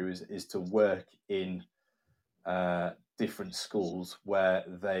go through, is to work in different schools where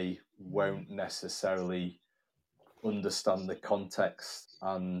they won't necessarily understand the context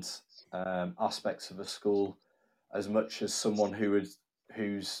and aspects of a school as much as someone who's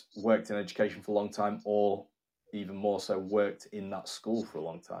worked in education for a long time, or even more so worked in that school for a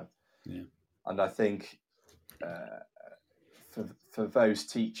long time. Yeah. And I think for those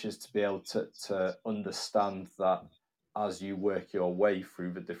teachers to be able to understand that as you work your way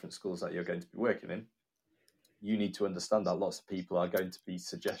through the different schools that you're going to be working in, you need to understand that lots of people are going to be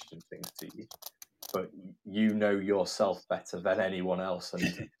suggesting things to you, but you know yourself better than anyone else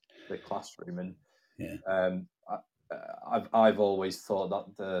and the classroom. And yeah. I've always thought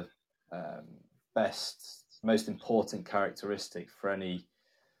that the most important characteristic for any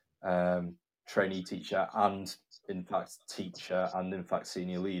trainee teacher, and in fact teacher, and in fact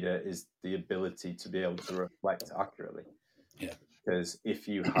senior leader, is the ability to be able to reflect accurately. Yeah. Because if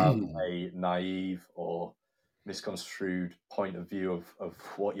you have a naive or misconstrued point of view of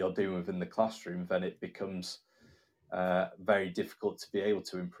what you're doing within the classroom, then it becomes very difficult to be able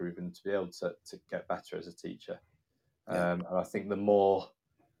to improve and to be able to get better as a teacher. And I think the more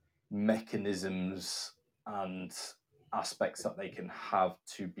mechanisms and aspects that they can have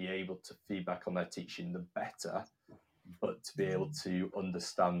to be able to feedback on their teaching, the better. But to be able to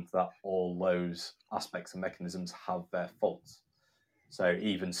understand that all those aspects and mechanisms have their faults. So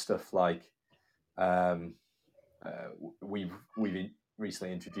even stuff like we've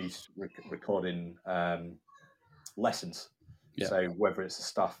recently introduced recording lessons. Yeah. So whether it's a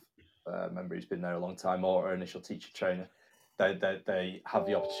staff member who's been there a long time or an initial teacher trainer, they have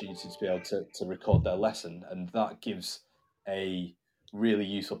the opportunity to be able to record their lesson, and that gives a really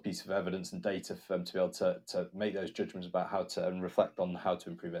useful piece of evidence and data for them to be able to make those judgments about how to, and reflect on how to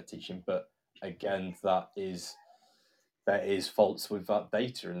improve their teaching. But again, there is faults with that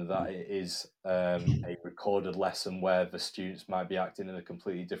data, and that it is a recorded lesson where the students might be acting in a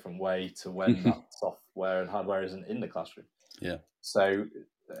completely different way to when that software and hardware isn't in the classroom. Yeah. So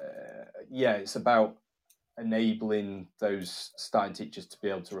it's about enabling those starting teachers to be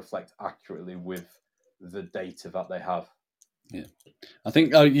able to reflect accurately with the data that they have. Yeah, I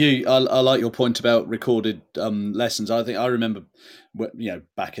think I like your point about recorded lessons. I think I remember,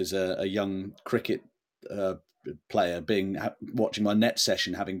 back as a young cricket player, watching my net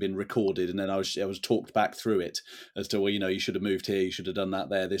session having been recorded, and then I was talked back through it as to, well, you should have moved here, you should have done that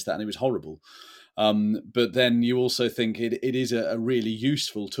there, this, that, and it was horrible. But then you also think it is a really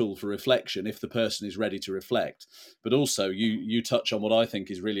useful tool for reflection if the person is ready to reflect. But also you touch on what I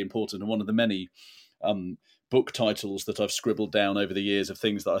think is really important, and one of the many book titles that I've scribbled down over the years of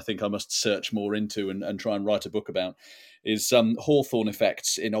things that I think I must search more into and try and write a book about is Hawthorne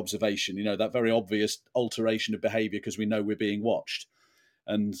effects in observation. That very obvious alteration of behaviour because we know we're being watched.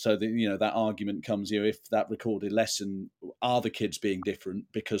 And so that argument comes, if that recorded lesson, are the kids being different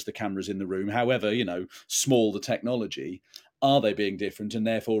because the camera's in the room? However, small the technology, are they being different? And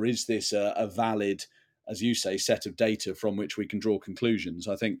therefore, is this a valid as you say, set of data from which we can draw conclusions.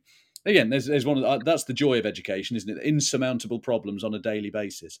 I think, again, there's one of that's the joy of education, isn't it? Insurmountable problems on a daily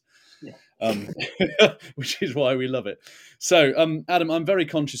basis. Yeah. Which is why we love it. So, Adam, I'm very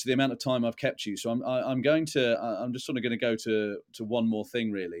conscious of the amount of time I've kept you, so I'm just sort of going to go to one more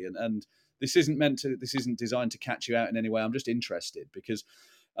thing, really, and this isn't designed to catch you out in any way. I'm just interested because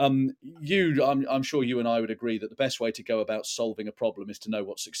I'm sure you and I would agree that the best way to go about solving a problem is to know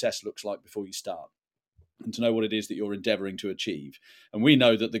what success looks like before you start, and to know what it is that you're endeavouring to achieve. And we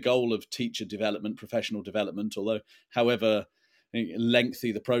know that the goal of teacher development, professional development, although however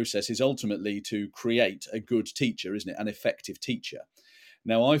lengthy the process, is ultimately to create a good teacher, isn't it? An effective teacher.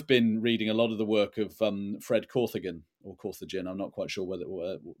 Now, I've been reading a lot of the work of Fred Korthagen, or Korthagen, I'm not quite sure whether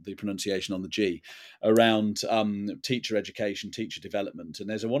the pronunciation on the G, around teacher education, teacher development. And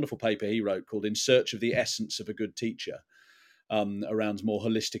there's a wonderful paper he wrote called In Search of the Essence of a Good Teacher, around more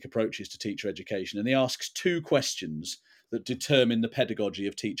holistic approaches to teacher education. And he asks two questions that determine the pedagogy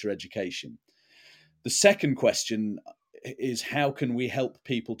of teacher education. The second question is, how can we help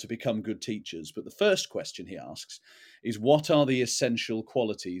people to become good teachers? But the first question he asks is, what are the essential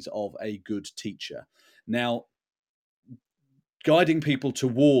qualities of a good teacher? Now, guiding people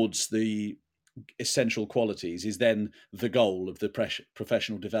towards the essential qualities is then the goal of the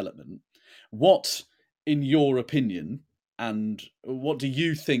professional development. What, in your opinion, and what do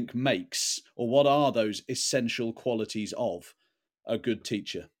you think makes, or what are those essential qualities of a good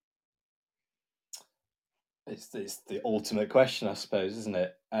teacher? It's the ultimate question, I suppose, isn't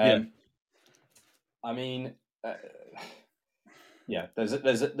it? Yeah. I mean, yeah,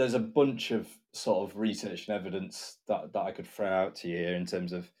 there's a bunch of sort of research and evidence that I could throw out to you here in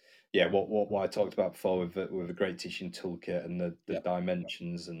terms of what I talked about before with a great teaching toolkit and the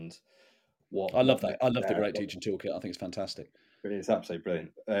dimensions and what I love that. makes I love the that. great teaching toolkit. I think it's fantastic. It's absolutely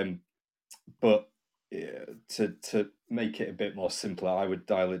brilliant. But to make it a bit more simpler, I would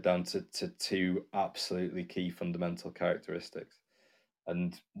dial it down to two absolutely key fundamental characteristics.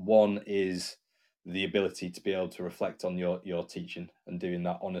 And one is the ability to be able to reflect on your teaching and doing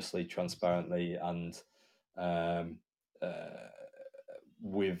that honestly, transparently, and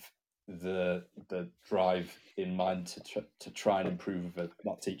with the drive in mind to try and improve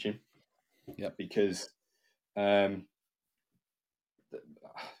that teaching. Yeah. Because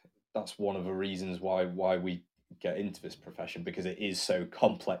that's one of the reasons why we get into this profession, because it is so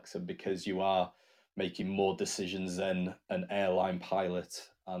complex and because you are making more decisions than an airline pilot,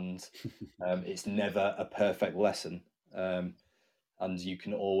 and it's never a perfect lesson, and you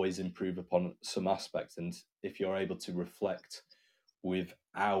can always improve upon some aspects. And if you're able to reflect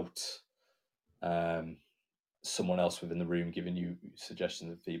without someone else within the room giving you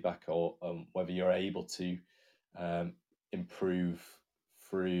suggestions and feedback, or whether you're able to improve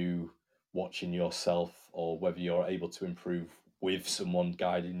through watching yourself, or whether you're able to improve with someone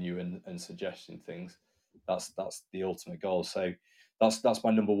guiding you and suggesting things, that's the ultimate goal. So that's my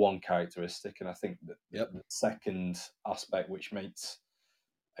number one characteristic. And I think that the second aspect which makes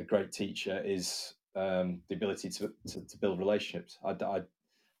a great teacher is the ability to build relationships.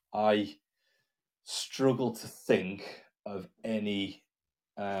 I struggle to think of any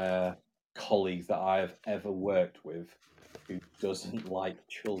colleague that I have ever worked with who doesn't like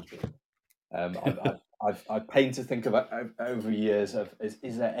children. I've pained to think about over years of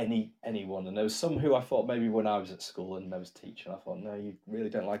is there anyone, and there was some who I thought maybe when I was at school and I was teaching, I thought, no, you really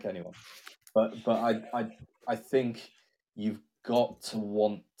don't like anyone. But I think you've got to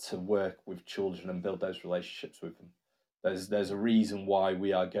want to work with children and build those relationships with them. There's a reason why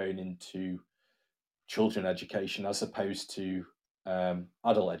we are going into children education as opposed to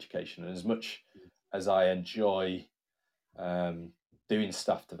adult education. And as much as I enjoy doing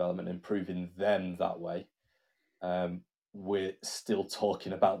staff development, improving them that way, we're still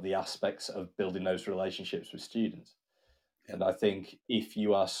talking about the aspects of building those relationships with students. And I think if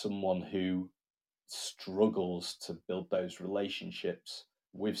you are someone who struggles to build those relationships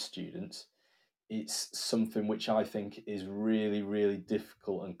with students, it's something which I think is really, really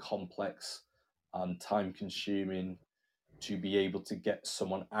difficult and complex and time consuming to be able to get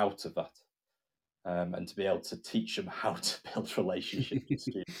someone out of that, and to be able to teach them how to build relationships with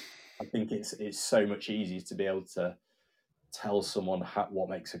students. I think it's so much easier to be able to tell someone what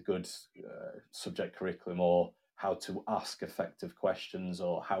makes a good subject curriculum, or how to ask effective questions,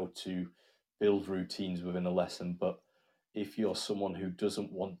 or how to build routines within a lesson. But if you're someone who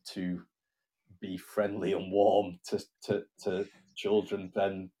doesn't want to be friendly and warm to children,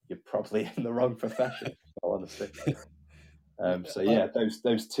 then you're probably in the wrong profession, honestly. So yeah,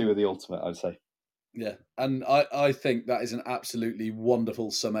 those two are the ultimate, I'd say. Yeah, and I think that is an absolutely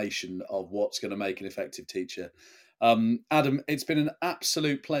wonderful summation of what's going to make an effective teacher. Adam, it's been an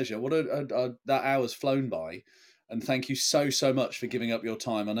absolute pleasure. That hour's flown by, and thank you so much for giving up your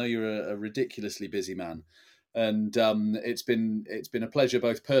time. I know you're a ridiculously busy man, and it's been a pleasure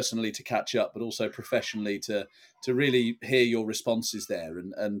both personally to catch up, but also professionally to really hear your responses there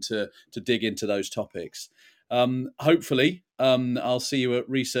and to dig into those topics. Hopefully, I'll see you at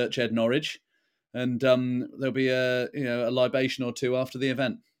Research Ed Norwich. And there'll be a libation or two after the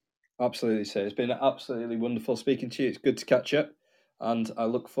event. Absolutely, sir. It's been absolutely wonderful speaking to you. It's good to catch up, and I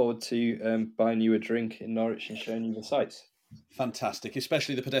look forward to buying you a drink in Norwich and showing you the sights. Fantastic,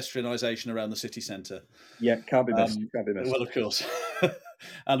 especially the pedestrianisation around the city centre. Yeah, can't be missed. Can't be missed. Well, of course.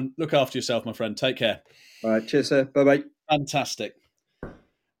 And look after yourself, my friend. Take care. All right, cheers, sir. Bye-bye. Fantastic.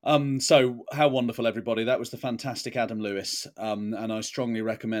 So how wonderful, everybody. That was the fantastic Adam Lewis. And I strongly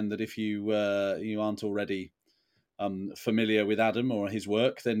recommend that if you aren't already familiar with Adam or his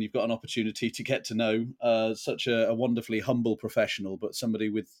work, then you've got an opportunity to get to know such a wonderfully humble professional, but somebody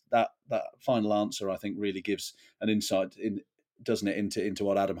with that final answer, I think, really gives an insight doesn't it, into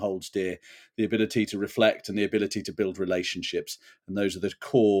what Adam holds dear, the ability to reflect and the ability to build relationships. And those are the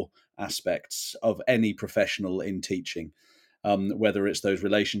core aspects of any professional in teaching. Whether it's those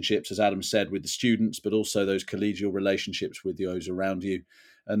relationships, as Adam said, with the students, but also those collegial relationships with those around you,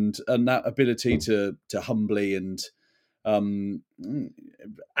 and that ability to humbly and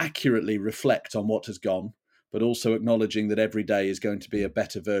accurately reflect on what has gone, but also acknowledging that every day is going to be a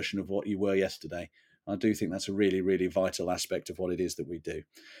better version of what you were yesterday. I do think that's a really, really vital aspect of what it is that we do.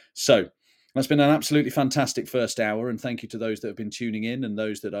 So that's been an absolutely fantastic first hour, and thank you to those that have been tuning in and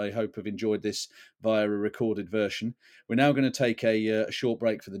those that I hope have enjoyed this via a recorded version. We're now going to take a short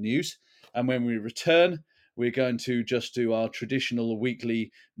break for the news, and when we return, we're going to just do our traditional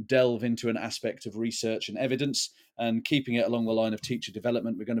weekly delve into an aspect of research and evidence, and keeping it along the line of teacher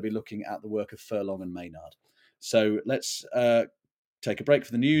development, we're going to be looking at the work of Furlong and Maynard. So let's take a break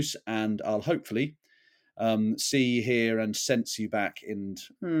for the news, and I'll hopefully see, hear and sense you back in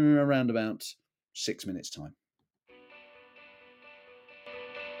around about 6 minutes' time.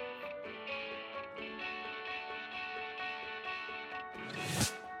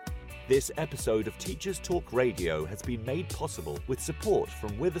 This episode of Teachers Talk Radio has been made possible with support from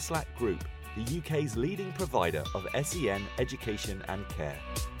Witherslack Group, the UK's leading provider of SEN education and care.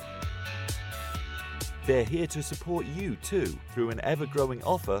 They're here to support you too through an ever-growing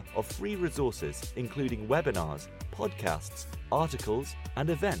offer of free resources, including webinars, podcasts, articles,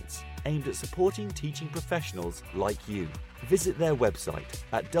 and events aimed at supporting teaching professionals like you. Visit their website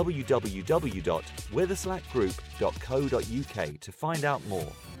at www.witherslackgroup.co.uk to find out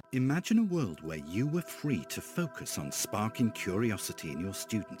more. Imagine a world where you were free to focus on sparking curiosity in your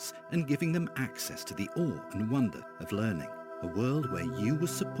students and giving them access to the awe and wonder of learning. A world where you were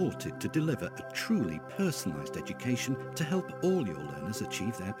supported to deliver a truly personalised education to help all your learners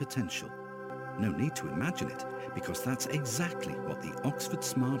achieve their potential. No need to imagine it, because that's exactly what the Oxford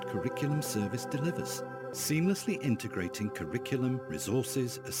Smart Curriculum Service delivers. Seamlessly integrating curriculum,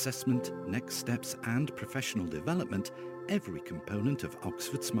 resources, assessment, next steps and professional development, every component of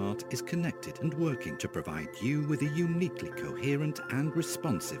Oxford Smart is connected and working to provide you with a uniquely coherent and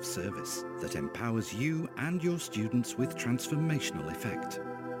responsive service that empowers you and your students with transformational effect.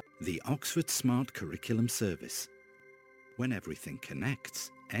 The Oxford Smart Curriculum Service. When everything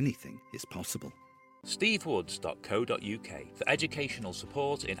connects, anything is possible. stevewoods.co.uk for educational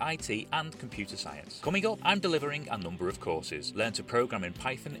support in IT and computer science. Coming up, I'm delivering a number of courses. Learn to Program in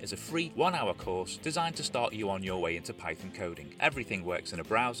Python is a free 1-hour course designed to start you on your way into Python coding. Everything works in a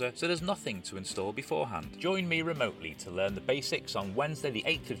browser, so there's nothing to install beforehand. Join me remotely to learn the basics on Wednesday the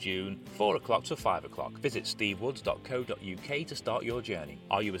 8th of June, 4 o'clock to 5 o'clock. Visit stevewoods.co.uk to start your journey.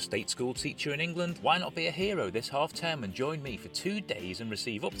 Are you a state school teacher in England? Why not be a hero this half term and join me for 2 days and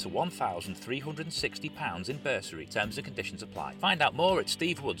receive up to £1,360 in bursary. Terms and conditions apply. Find out more at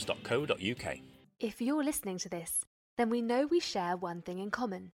stevewoods.co.uk. If you're listening to this, then we know we share one thing in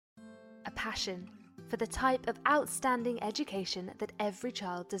common: a passion for the type of outstanding education that every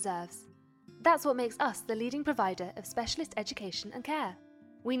child deserves. That's what makes us the leading provider of specialist education and care.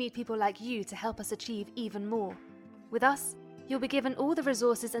 We need people like you to help us achieve even more. With us, you'll be given all the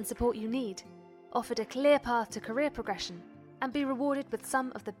resources and support you need, offered a clear path to career progression, and be rewarded with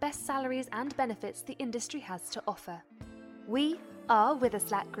some of the best salaries and benefits the industry has to offer. We are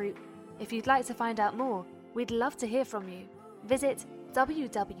Witherslack Group. If you'd like to find out more, we'd love to hear from you. Visit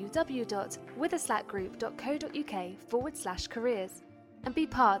www.witherslackgroup.co.uk/careers and be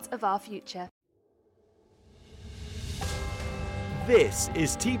part of our future. This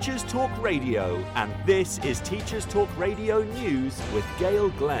is Teachers Talk Radio, and this is Teachers Talk Radio News with Gail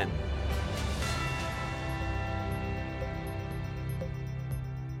Glenn.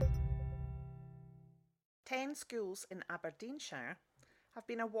 Ten schools in Aberdeenshire have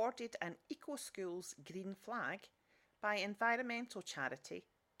been awarded an Eco Schools Green Flag by environmental charity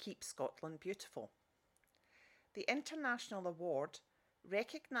Keep Scotland Beautiful. The international award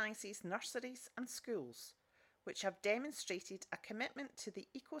recognises nurseries and schools which have demonstrated a commitment to the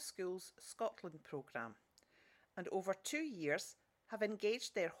Eco Schools Scotland programme and over 2 years have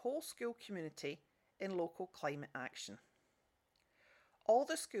engaged their whole school community in local climate action. All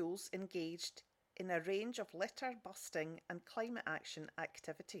the schools engaged in a range of litter busting and climate action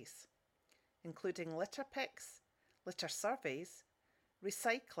activities, including litter picks, litter surveys,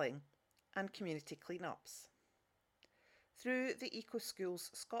 recycling and community clean-ups. Through the Eco Schools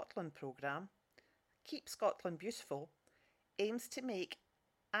Scotland programme, Keep Scotland Beautiful aims to make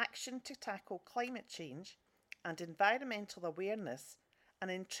action to tackle climate change and environmental awareness an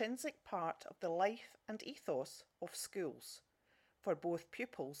intrinsic part of the life and ethos of schools for both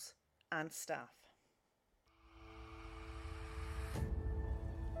pupils and staff.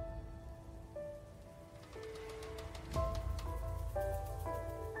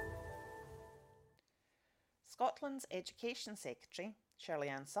 Scotland's Education Secretary,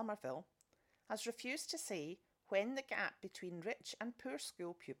 Shirley-Ann Somerville, has refused to say when the gap between rich and poor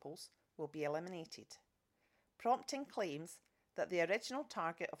school pupils will be eliminated, prompting claims that the original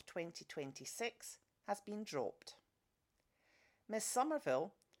target of 2026 has been dropped. Ms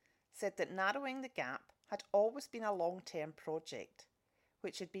Somerville said that narrowing the gap had always been a long-term project,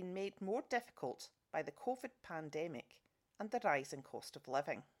 which had been made more difficult by the COVID pandemic and the rise in cost of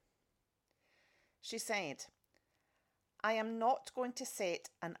living. She said, "I am not going to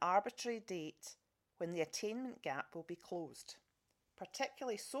set an arbitrary date when the attainment gap will be closed,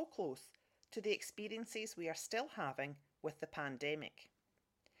 particularly so close to the experiences we are still having with the pandemic.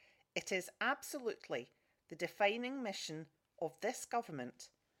 It is absolutely the defining mission of this government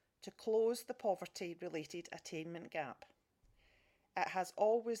to close the poverty-related attainment gap. It has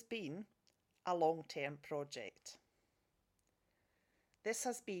always been a long-term project." This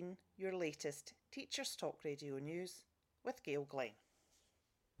has been your latest Teachers Talk Radio News with Gail Glenn.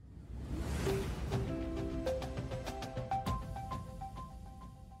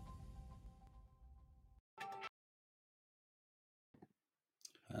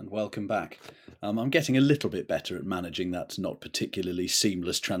 And welcome back. I'm getting a little bit better at managing that not particularly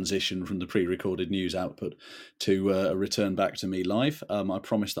seamless transition from the pre-recorded news output to a return back to me live. I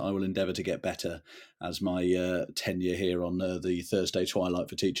promise that I will endeavour to get better as my tenure here on the Thursday Twilight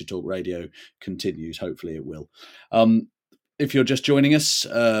for Teacher Talk Radio continues. Hopefully it will. If you're just joining us,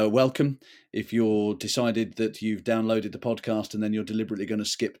 welcome. If you're decided that you've downloaded the podcast and then you're deliberately going to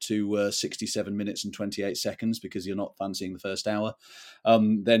skip to 67 minutes and 28 seconds because you're not fancying the first hour,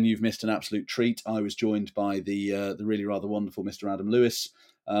 then you've missed an absolute treat. I was joined by the really rather wonderful Mr. Adam Lewis,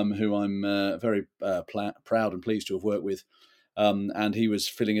 who I'm very proud and pleased to have worked with. And he was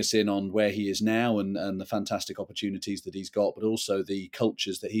filling us in on where he is now and the fantastic opportunities that he's got, but also the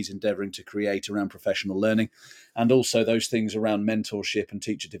cultures that he's endeavouring to create around professional learning, and also those things around mentorship and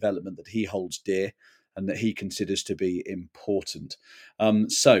teacher development that he holds dear and that he considers to be important.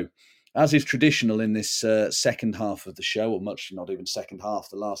 So, as is traditional in this second half of the show, or much not even second half,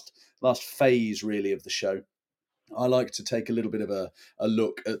 the last phase really of the show, I like to take a little bit of a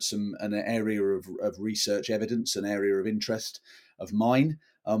look at an area of research evidence, an area of interest of mine,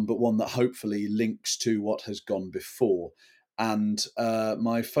 but one that hopefully links to what has gone before. And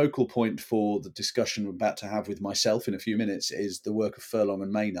my focal point for the discussion we're about to have with myself in a few minutes is the work of Furlong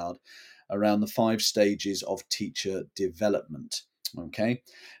and Maynard around the 5 stages of teacher development. Okay.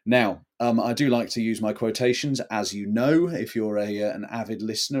 Now, I do like to use my quotations, as you know, if you're an avid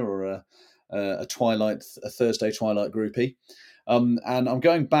listener or a Thursday Twilight groupie. And I'm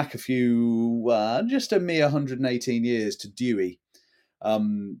going back just a mere 118 years to Dewey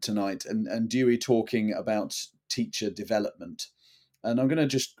tonight, and Dewey talking about teacher development. And I'm going to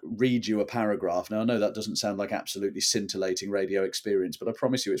just read you a paragraph. Now, I know that doesn't sound like absolutely scintillating radio experience, but I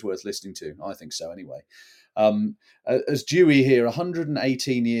promise you it's worth listening to. I think so anyway. As Dewey here,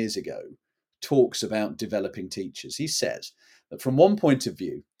 118 years ago, talks about developing teachers, he says that from one point of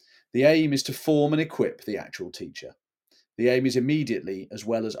view, the aim is to form and equip the actual teacher. The aim is immediately as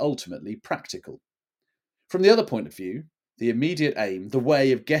well as ultimately practical. From the other point of view, the immediate aim, the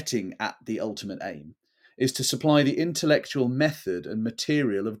way of getting at the ultimate aim, is to supply the intellectual method and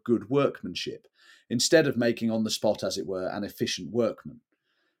material of good workmanship, instead of making on the spot, as it were, an efficient workman.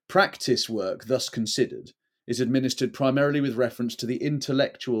 Practice work, thus considered, is administered primarily with reference to the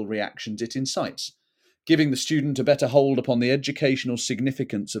intellectual reactions it incites, giving the student a better hold upon the educational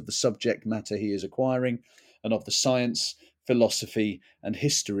significance of the subject matter he is acquiring and of the science, philosophy, and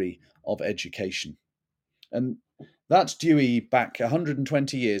history of education. And that's Dewey back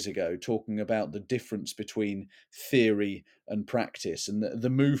 120 years ago, talking about the difference between theory and practice and the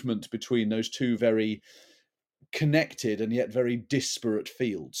movement between those two very connected and yet very disparate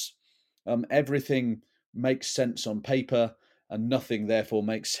fields. Everything makes sense on paper and nothing therefore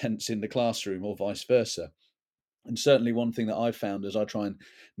makes sense in the classroom, or vice versa. And certainly one thing that I've found as I try and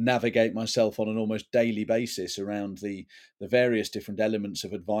navigate myself on an almost daily basis around the various different elements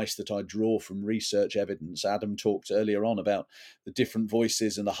of advice that I draw from research evidence. Adam talked earlier on about the different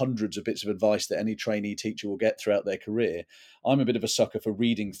voices and the hundreds of bits of advice that any trainee teacher will get throughout their career. I'm a bit of a sucker for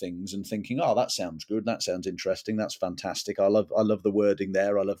reading things and thinking, oh, that sounds good, that sounds interesting, that's fantastic. I love the wording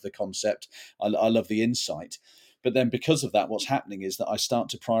there, I love the concept, I love the insight. But then because of that, what's happening is that I start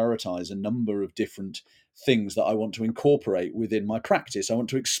to prioritize a number of different things that I want to incorporate within my practice. I want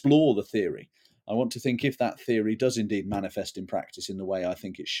to explore the theory. I want to think if that theory does indeed manifest in practice in the way I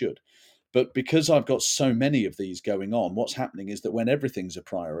think it should. But because I've got so many of these going on, what's happening is that when everything's a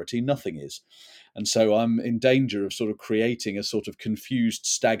priority, nothing is. And so I'm in danger of sort of creating a sort of confused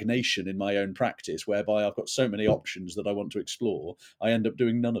stagnation in my own practice, whereby I've got so many options that I want to explore, I end up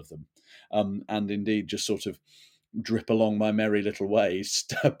doing none of them. And indeed just sort of drip along my merry little way,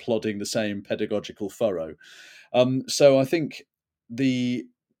 plodding the same pedagogical furrow. So I think the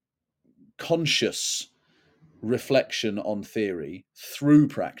conscious reflection on theory through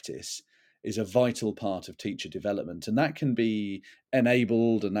practice is a vital part of teacher development, and that can be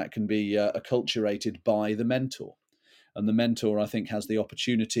enabled and that can be acculturated by the mentor. And the mentor, I think, has the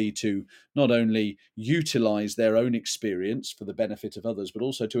opportunity to not only utilize their own experience for the benefit of others, but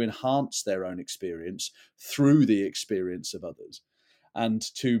also to enhance their own experience through the experience of others, and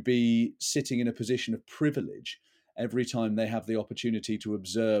to be sitting in a position of privilege every time they have the opportunity to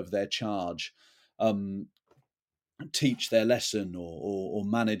observe their charge, teach their lesson, or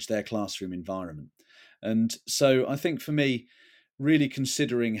manage their classroom environment. And so I think for me, really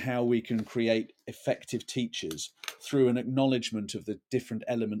considering how we can create effective teachers through an acknowledgement of the different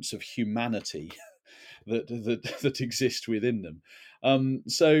elements of humanity that exist within them.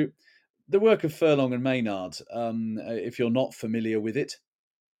 So the work of Furlong and Maynard, if you're not familiar with it,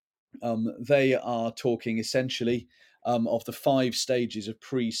 they are talking essentially of the 5 stages of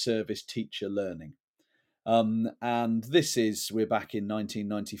pre-service teacher learning. And we're back in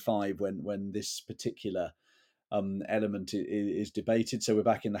 1995 when this particular element is debated. So we're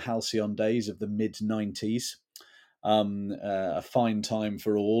back in the halcyon days of the mid-90s, a fine time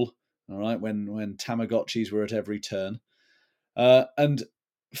for all right, when Tamagotchis were at every turn. And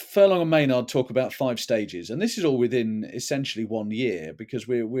Furlong and Maynard talk about 5 stages, and this is all within essentially 1 year, because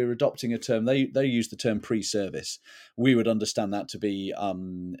we're adopting a term. They use the term pre-service. We would understand that to be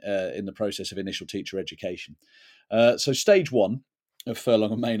in the process of initial teacher education. So stage 1 of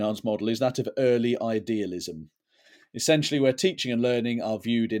Furlong and Maynard's model is that of early idealism, essentially where teaching and learning are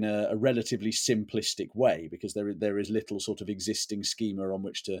viewed in a relatively simplistic way, because there is little sort of existing schema on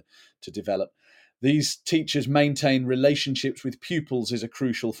which to develop. These teachers maintain relationships with pupils is a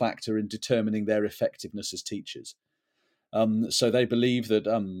crucial factor in determining their effectiveness as teachers. So they believe that,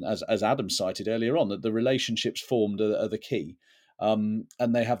 as Adam cited earlier on, that the relationships formed are the key. And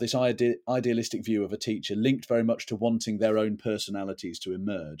they have this idealistic view of a teacher linked very much to wanting their own personalities to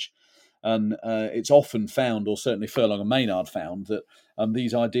emerge. And it's often found, or certainly Furlong and Maynard found, that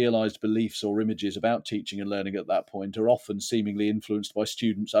these idealized beliefs or images about teaching and learning at that point are often seemingly influenced by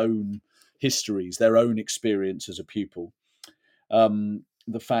students' own histories, their own experience as a pupil.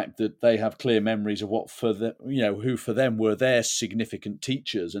 The fact that they have clear memories of who for them were their significant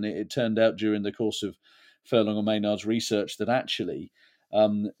teachers. And it turned out during the course of Furlong and Maynard's research that actually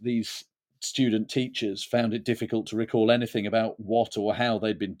these student teachers found it difficult to recall anything about what or how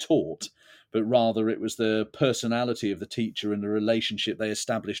they'd been taught, but rather it was the personality of the teacher and the relationship they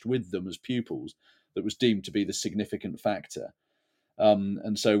established with them as pupils that was deemed to be the significant factor.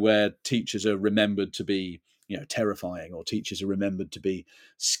 And so where teachers are remembered to be terrifying, or teachers are remembered to be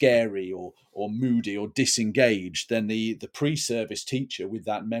scary or moody or disengaged, then the pre-service teacher with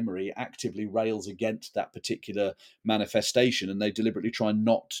that memory actively rails against that particular manifestation, and they deliberately try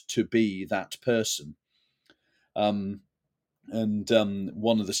not to be that person. And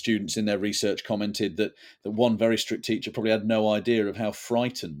one of the students in their research commented that one very strict teacher probably had no idea of how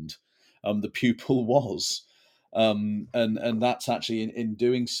frightened the pupil was. And that's actually in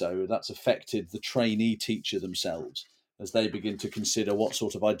doing so, that's affected the trainee teacher themselves as they begin to consider what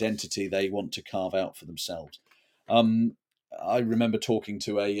sort of identity they want to carve out for themselves. I remember talking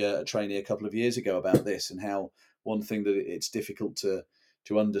to a trainee a couple of years ago about this, and how one thing that it's difficult to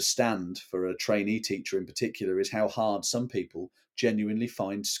understand for a trainee teacher in particular is how hard some people genuinely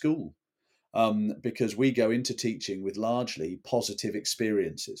find school. Because we go into teaching with largely positive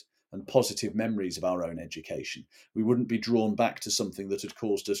experiences and positive memories of our own education. We wouldn't be drawn back to something that had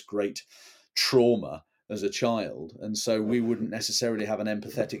caused us great trauma as a child, and so we wouldn't necessarily have an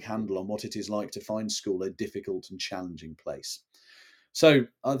empathetic handle on what it is like to find school a difficult and challenging place. So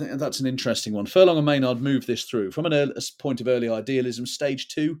I think that's an interesting one. Furlong and Maynard move this through from a point of early idealism. Stage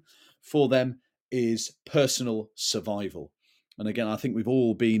 2 for them is personal survival. And again, I think we've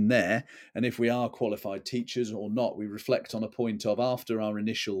all been there. And if we are qualified teachers or not, we reflect on a point of, after our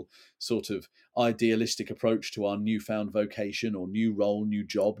initial sort of idealistic approach to our newfound vocation or new role, new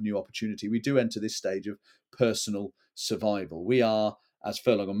job, new opportunity, we do enter this stage of personal survival. We are, as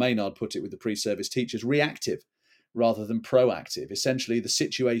Furlong and Maynard put it with the pre-service teachers, reactive rather than proactive. Essentially, the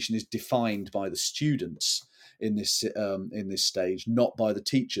situation is defined by the students in this stage, not by the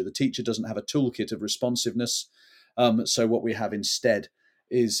teacher. The teacher doesn't have a toolkit of responsiveness. So what we have instead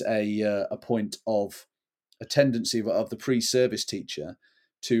is a point of a tendency of the pre-service teacher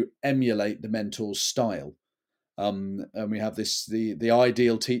to emulate the mentor's style. And we have this, the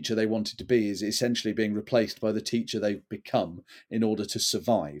ideal teacher they wanted to be is essentially being replaced by the teacher they've become in order to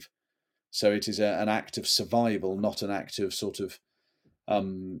survive. So it is an act of survival, not an act of sort of,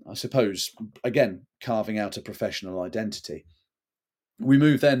 I suppose, again, carving out a professional identity. We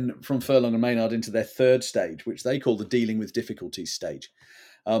move then from Furlong and Maynard into their third stage, which they call the dealing with difficulties stage.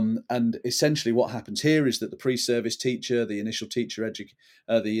 And essentially what happens here is that the pre-service teacher, the initial teacher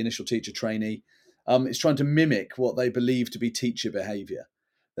trainee, is trying to mimic what they believe to be teacher behaviour.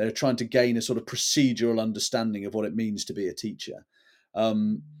 They're trying to gain a sort of procedural understanding of what it means to be a teacher.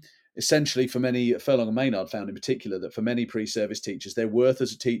 Essentially, for many, Furlong and Maynard found in particular that for many pre-service teachers, their worth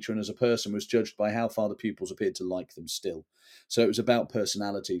as a teacher and as a person was judged by how far the pupils appeared to like them still. So it was about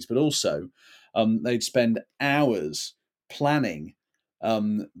personalities, but also they'd spend hours planning.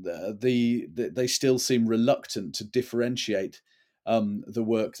 They still seem reluctant to differentiate the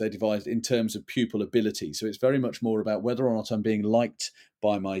work they devised in terms of pupil ability. So it's very much more about whether or not I'm being liked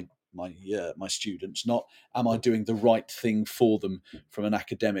by my students, not am I doing the right thing for them from an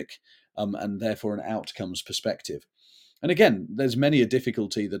academic and therefore an outcomes perspective. And again, there's many a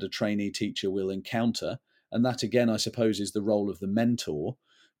difficulty that a trainee teacher will encounter, and that again, I suppose, is the role of the mentor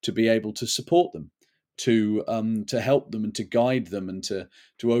to be able to support them, to help them and to guide them and to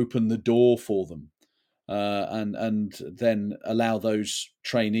open the door for them. And then allow those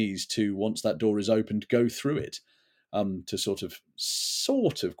trainees to, once that door is opened, go through it. To sort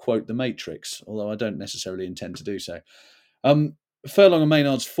of quote the Matrix, although I don't necessarily intend to do so. Furlong and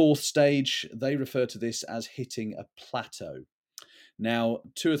Maynard's fourth stage, they refer to this as hitting a plateau. Now,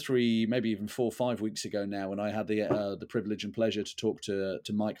 2 or 3, maybe even 4 or 5 weeks ago now, when I had the privilege and pleasure to talk to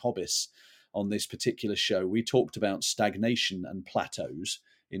Mike Hobbis on this particular show, we talked about stagnation and plateaus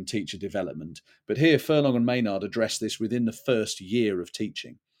in teacher development. But here, Furlong and Maynard address this within the first year of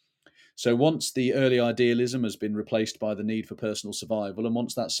teaching. So once the early idealism has been replaced by the need for personal survival, and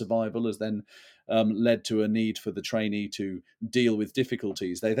once that survival has then led to a need for the trainee to deal with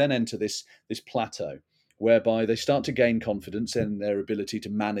difficulties, they then enter this plateau, whereby they start to gain confidence in their ability to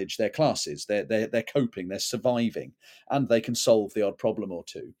manage their classes. They're coping, they're surviving, and they can solve the odd problem or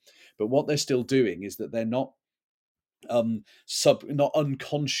two. But what they're still doing is that they're not not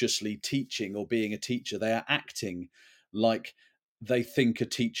unconsciously teaching or being a teacher. They are acting like they think a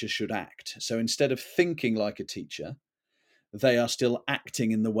teacher should act. So instead of thinking like a teacher, they are still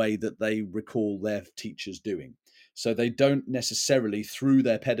acting in the way that they recall their teachers doing. So they don't necessarily, through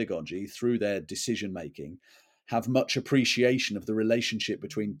their pedagogy, through their decision making, have much appreciation of the relationship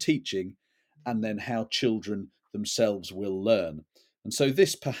between teaching and then how children themselves will learn. And so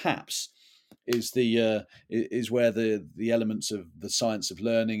this perhaps is where the elements of the science of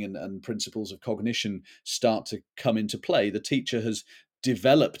learning and principles of cognition start to come into play. The teacher has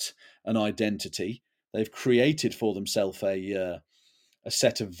developed an identity. They've created for themselves a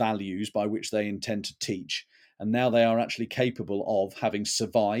set of values by which they intend to teach. And now they are actually capable of, having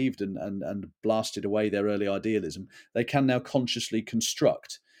survived and blasted away their early idealism, they can now consciously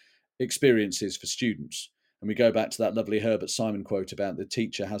construct experiences for students. And we go back to that lovely Herbert Simon quote about the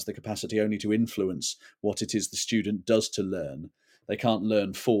teacher has the capacity only to influence what it is the student does to learn. They can't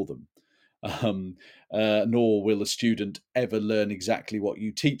learn for them. Nor will a student ever learn exactly what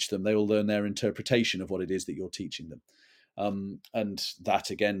you teach them. They will learn their interpretation of what it is that you're teaching them. And that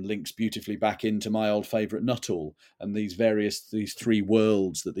again links beautifully back into my old favourite Nuttall and these three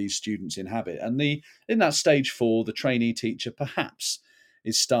worlds that these students inhabit. And in that stage 4, the trainee teacher perhaps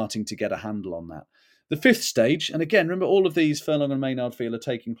is starting to get a handle on that. The 5th stage, and again, remember all of these Furlong and Maynard feel are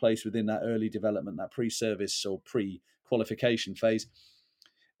taking place within that early development, that pre-service or pre-qualification phase,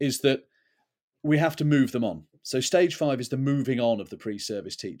 is that we have to move them on. So stage 5 is the moving on of the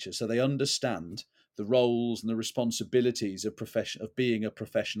pre-service teacher. So they understand the roles and the responsibilities of being a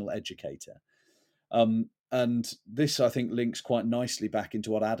professional educator. And this, I think, links quite nicely back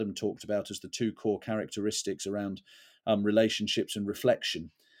into what Adam talked about as the 2 core characteristics around relationships and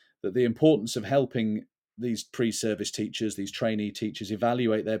reflection, that the importance of helping these pre-service teachers, these trainee teachers,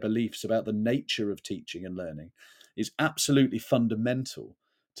 evaluate their beliefs about the nature of teaching and learning is absolutely fundamental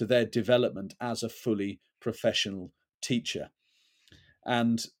to their development as a fully professional teacher.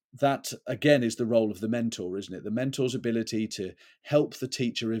 And that, again, is the role of the mentor, isn't it? The mentor's ability to help the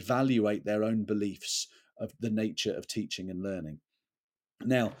teacher evaluate their own beliefs of the nature of teaching and learning.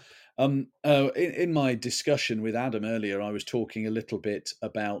 Now, in my discussion with Adam earlier, I was talking a little bit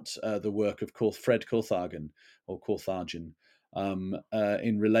about the work of Fred Courthagen,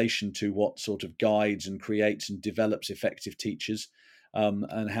 in relation to what sort of guides and creates and develops effective teachers,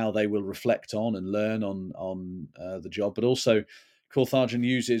 and how they will reflect on and learn on the job. But also, Courthagen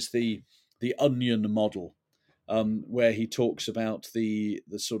uses the onion model, where he talks about the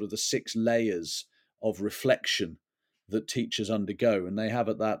sort of the 6 layers of reflection that teachers undergo, and they have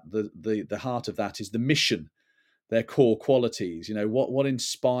at that the heart of that is the mission, their core qualities. You know, what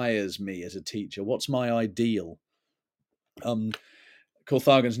inspires me as a teacher? What's my ideal?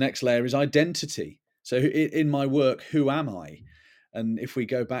 Courthagen's next layer is identity. So in my work, who am I? And if we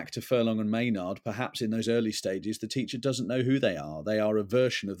go back to Furlong and Maynard, perhaps in those early stages, the teacher doesn't know who they are. They are a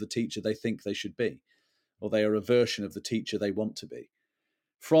version of the teacher they think they should be, or they are a version of the teacher they want to be.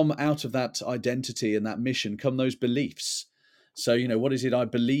 From out of that identity and that mission come those beliefs. So, you know, what is it I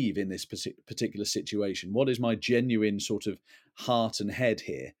believe in this particular situation? What is my genuine sort of heart and head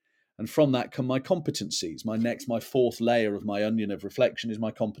here? And from that come my competencies. My 4th layer of my onion of reflection is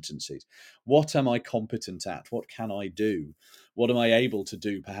my competencies. What am I competent at? What can I do? What am I able to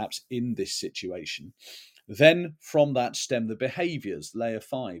do perhaps in this situation? Then from that stem the behaviors, layer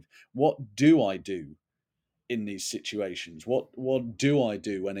 5. What do I do in these situations? What do I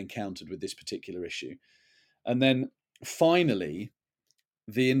do when encountered with this particular issue? And then finally,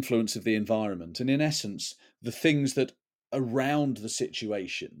 the influence of the environment, and in essence, the things that around the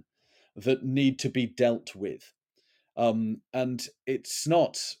situation that need to be dealt with. And it's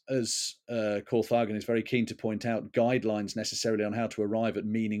not, as Courthagen is very keen to point out, guidelines necessarily on how to arrive at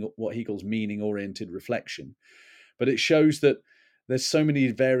meaning, what he calls meaning-oriented reflection, but it shows that there's so many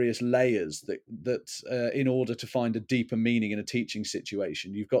various layers that in order to find a deeper meaning in a teaching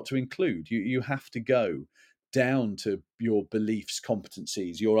situation, you've got to include. You have to go down to your beliefs,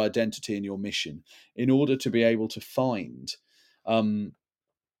 competencies, your identity, and your mission in order to be able to find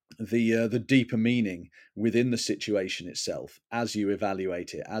the deeper meaning within the situation itself as you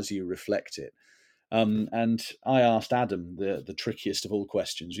evaluate it, as you reflect it. And I asked Adam the trickiest of all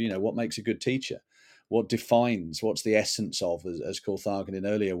questions. You know, what makes a good teacher? What defines? What's the essence of, as Courthagen in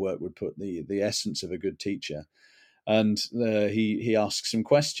earlier work would put the essence of a good teacher? And he asks some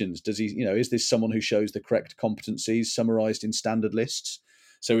questions. Does he, you know, is this someone who shows the correct competencies summarized in standard lists?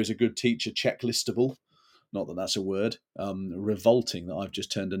 So is a good teacher checklistable? Not that that's a word. Revolting that I've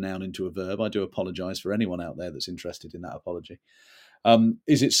just turned a noun into a verb. I do apologize for anyone out there that's interested in that apology.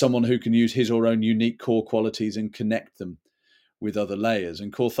 Is it someone who can use his or her own unique core qualities and connect them with other layers?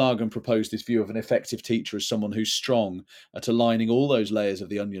 And Courthagen proposed this view of an effective teacher as someone who's strong at aligning all those layers of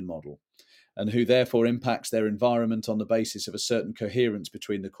the onion model, and who therefore impacts their environment on the basis of a certain coherence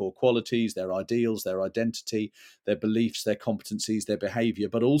between the core qualities, their ideals, their identity, their beliefs, their competencies, their behaviour,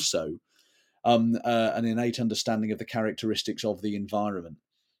 but also an innate understanding of the characteristics of the environment.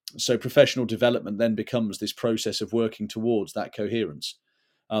 So professional development then becomes this process of working towards that coherence,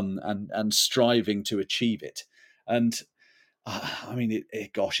 and striving to achieve it. And I mean,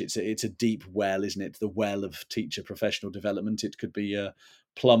 it's a deep well, isn't it? The well of teacher professional development. It could be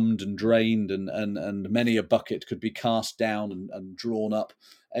plumbed and drained, and many a bucket could be cast down and drawn up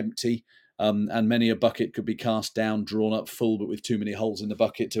empty. And many a bucket could be cast down, drawn up full, but with too many holes in the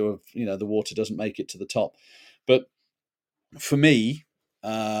bucket to have, you know, the water doesn't make it to the top. But for me,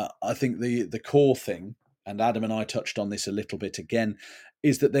 I think the core thing, and Adam and I touched on this a little bit again,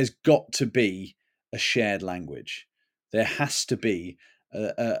 is that there's got to be a shared language. There has to be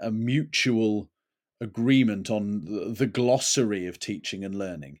a mutual agreement on the glossary of teaching and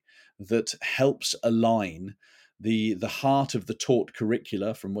learning that helps align the heart of the taught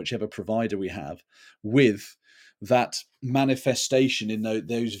curricula from whichever provider we have, with that manifestation in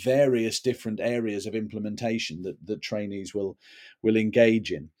those various different areas of implementation that trainees will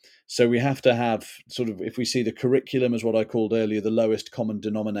engage in. So we have to have sort of, if we see the curriculum as what I called earlier, the lowest common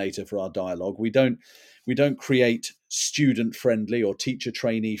denominator for our dialogue, we don't create student friendly or teacher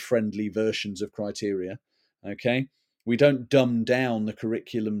trainee friendly versions of criteria. Okay. We don't dumb down the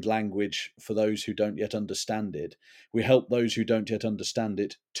curriculum language for those who don't yet understand it. We help those who don't yet understand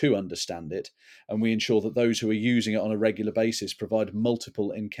it to understand it, and we ensure that those who are using it on a regular basis provide multiple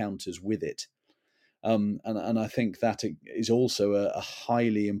encounters with it. And I think that is also a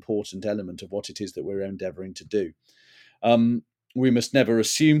highly important element of what it is that we're endeavouring to do. We must never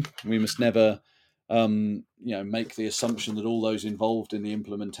assume, we must never make the assumption that all those involved in the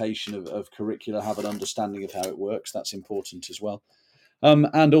implementation of curricula have an understanding of how it works. That's important as well.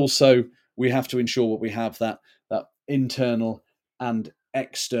 And also, we have to ensure that we have that internal and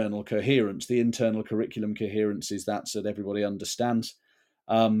external coherence. The internal curriculum coherence is that everybody understands,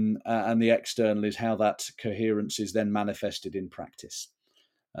 and the external is how that coherence is then manifested in practice.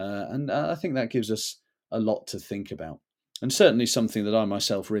 And I think that gives us a lot to think about, and certainly something that I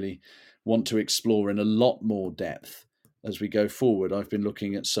myself really want to explore in a lot more depth as we go forward. I've been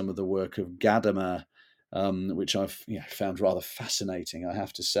looking at some of the work of Gadamer, which I've found rather fascinating, I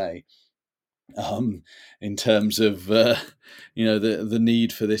have to say, in terms of the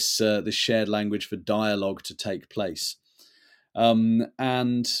need for this shared language for dialogue to take place.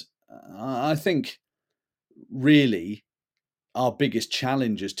 And I think really our biggest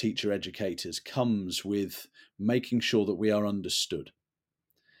challenge as teacher educators comes with making sure that we are understood,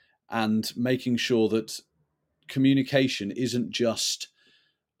 and making sure that communication isn't just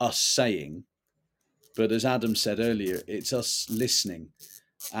us saying, but as Adam said earlier, it's us listening.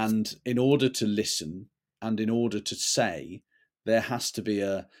 And in order to listen and in order to say, there has to be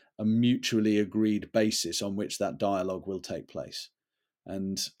a mutually agreed basis on which that dialogue will take place.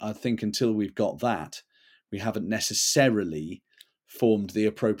 And I think until we've got that, we haven't necessarily formed the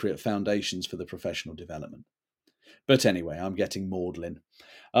appropriate foundations for the professional development. But anyway, I'm getting maudlin.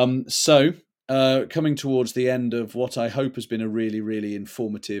 So coming towards the end of what I hope has been a really, really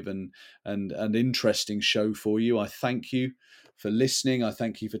informative and interesting show for you, I thank you for listening. I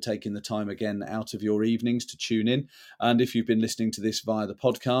thank you for taking the time again out of your evenings to tune in. And if you've been listening to this via the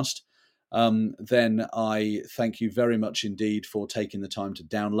podcast, then I thank you very much indeed for taking the time to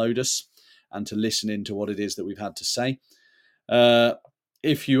download us and to listen into what it is that we've had to say.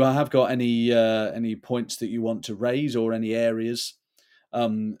 If you have got any points that you want to raise, or any areas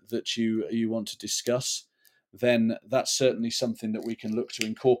that you want to discuss, then that's certainly something that we can look to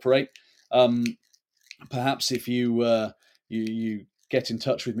incorporate. Perhaps if you get in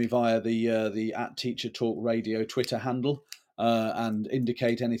touch with me via the @TeacherTalkRadio Twitter handle and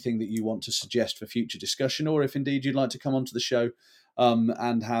indicate anything that you want to suggest for future discussion, or if indeed you'd like to come onto the show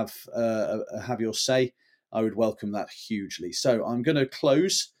and have your say, I would welcome that hugely. So I'm going to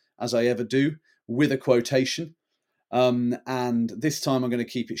close, as I ever do, with a quotation. And this time I'm going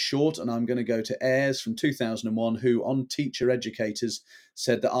to keep it short, and I'm going to go to Ayres from 2001, who on Teacher Educators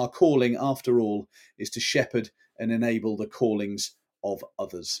said that our calling, after all, is to shepherd and enable the callings of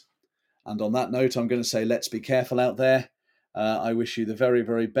others. And on that note, I'm going to say, let's be careful out there. I wish you the very,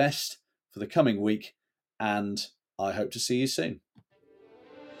 very best for the coming week, and I hope to see you soon.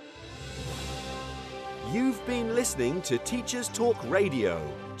 You've been listening to Teachers Talk Radio.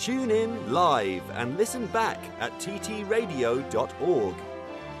 Tune in live and listen back at ttradio.org.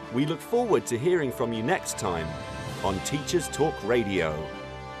 We look forward to hearing from you next time on Teachers Talk Radio.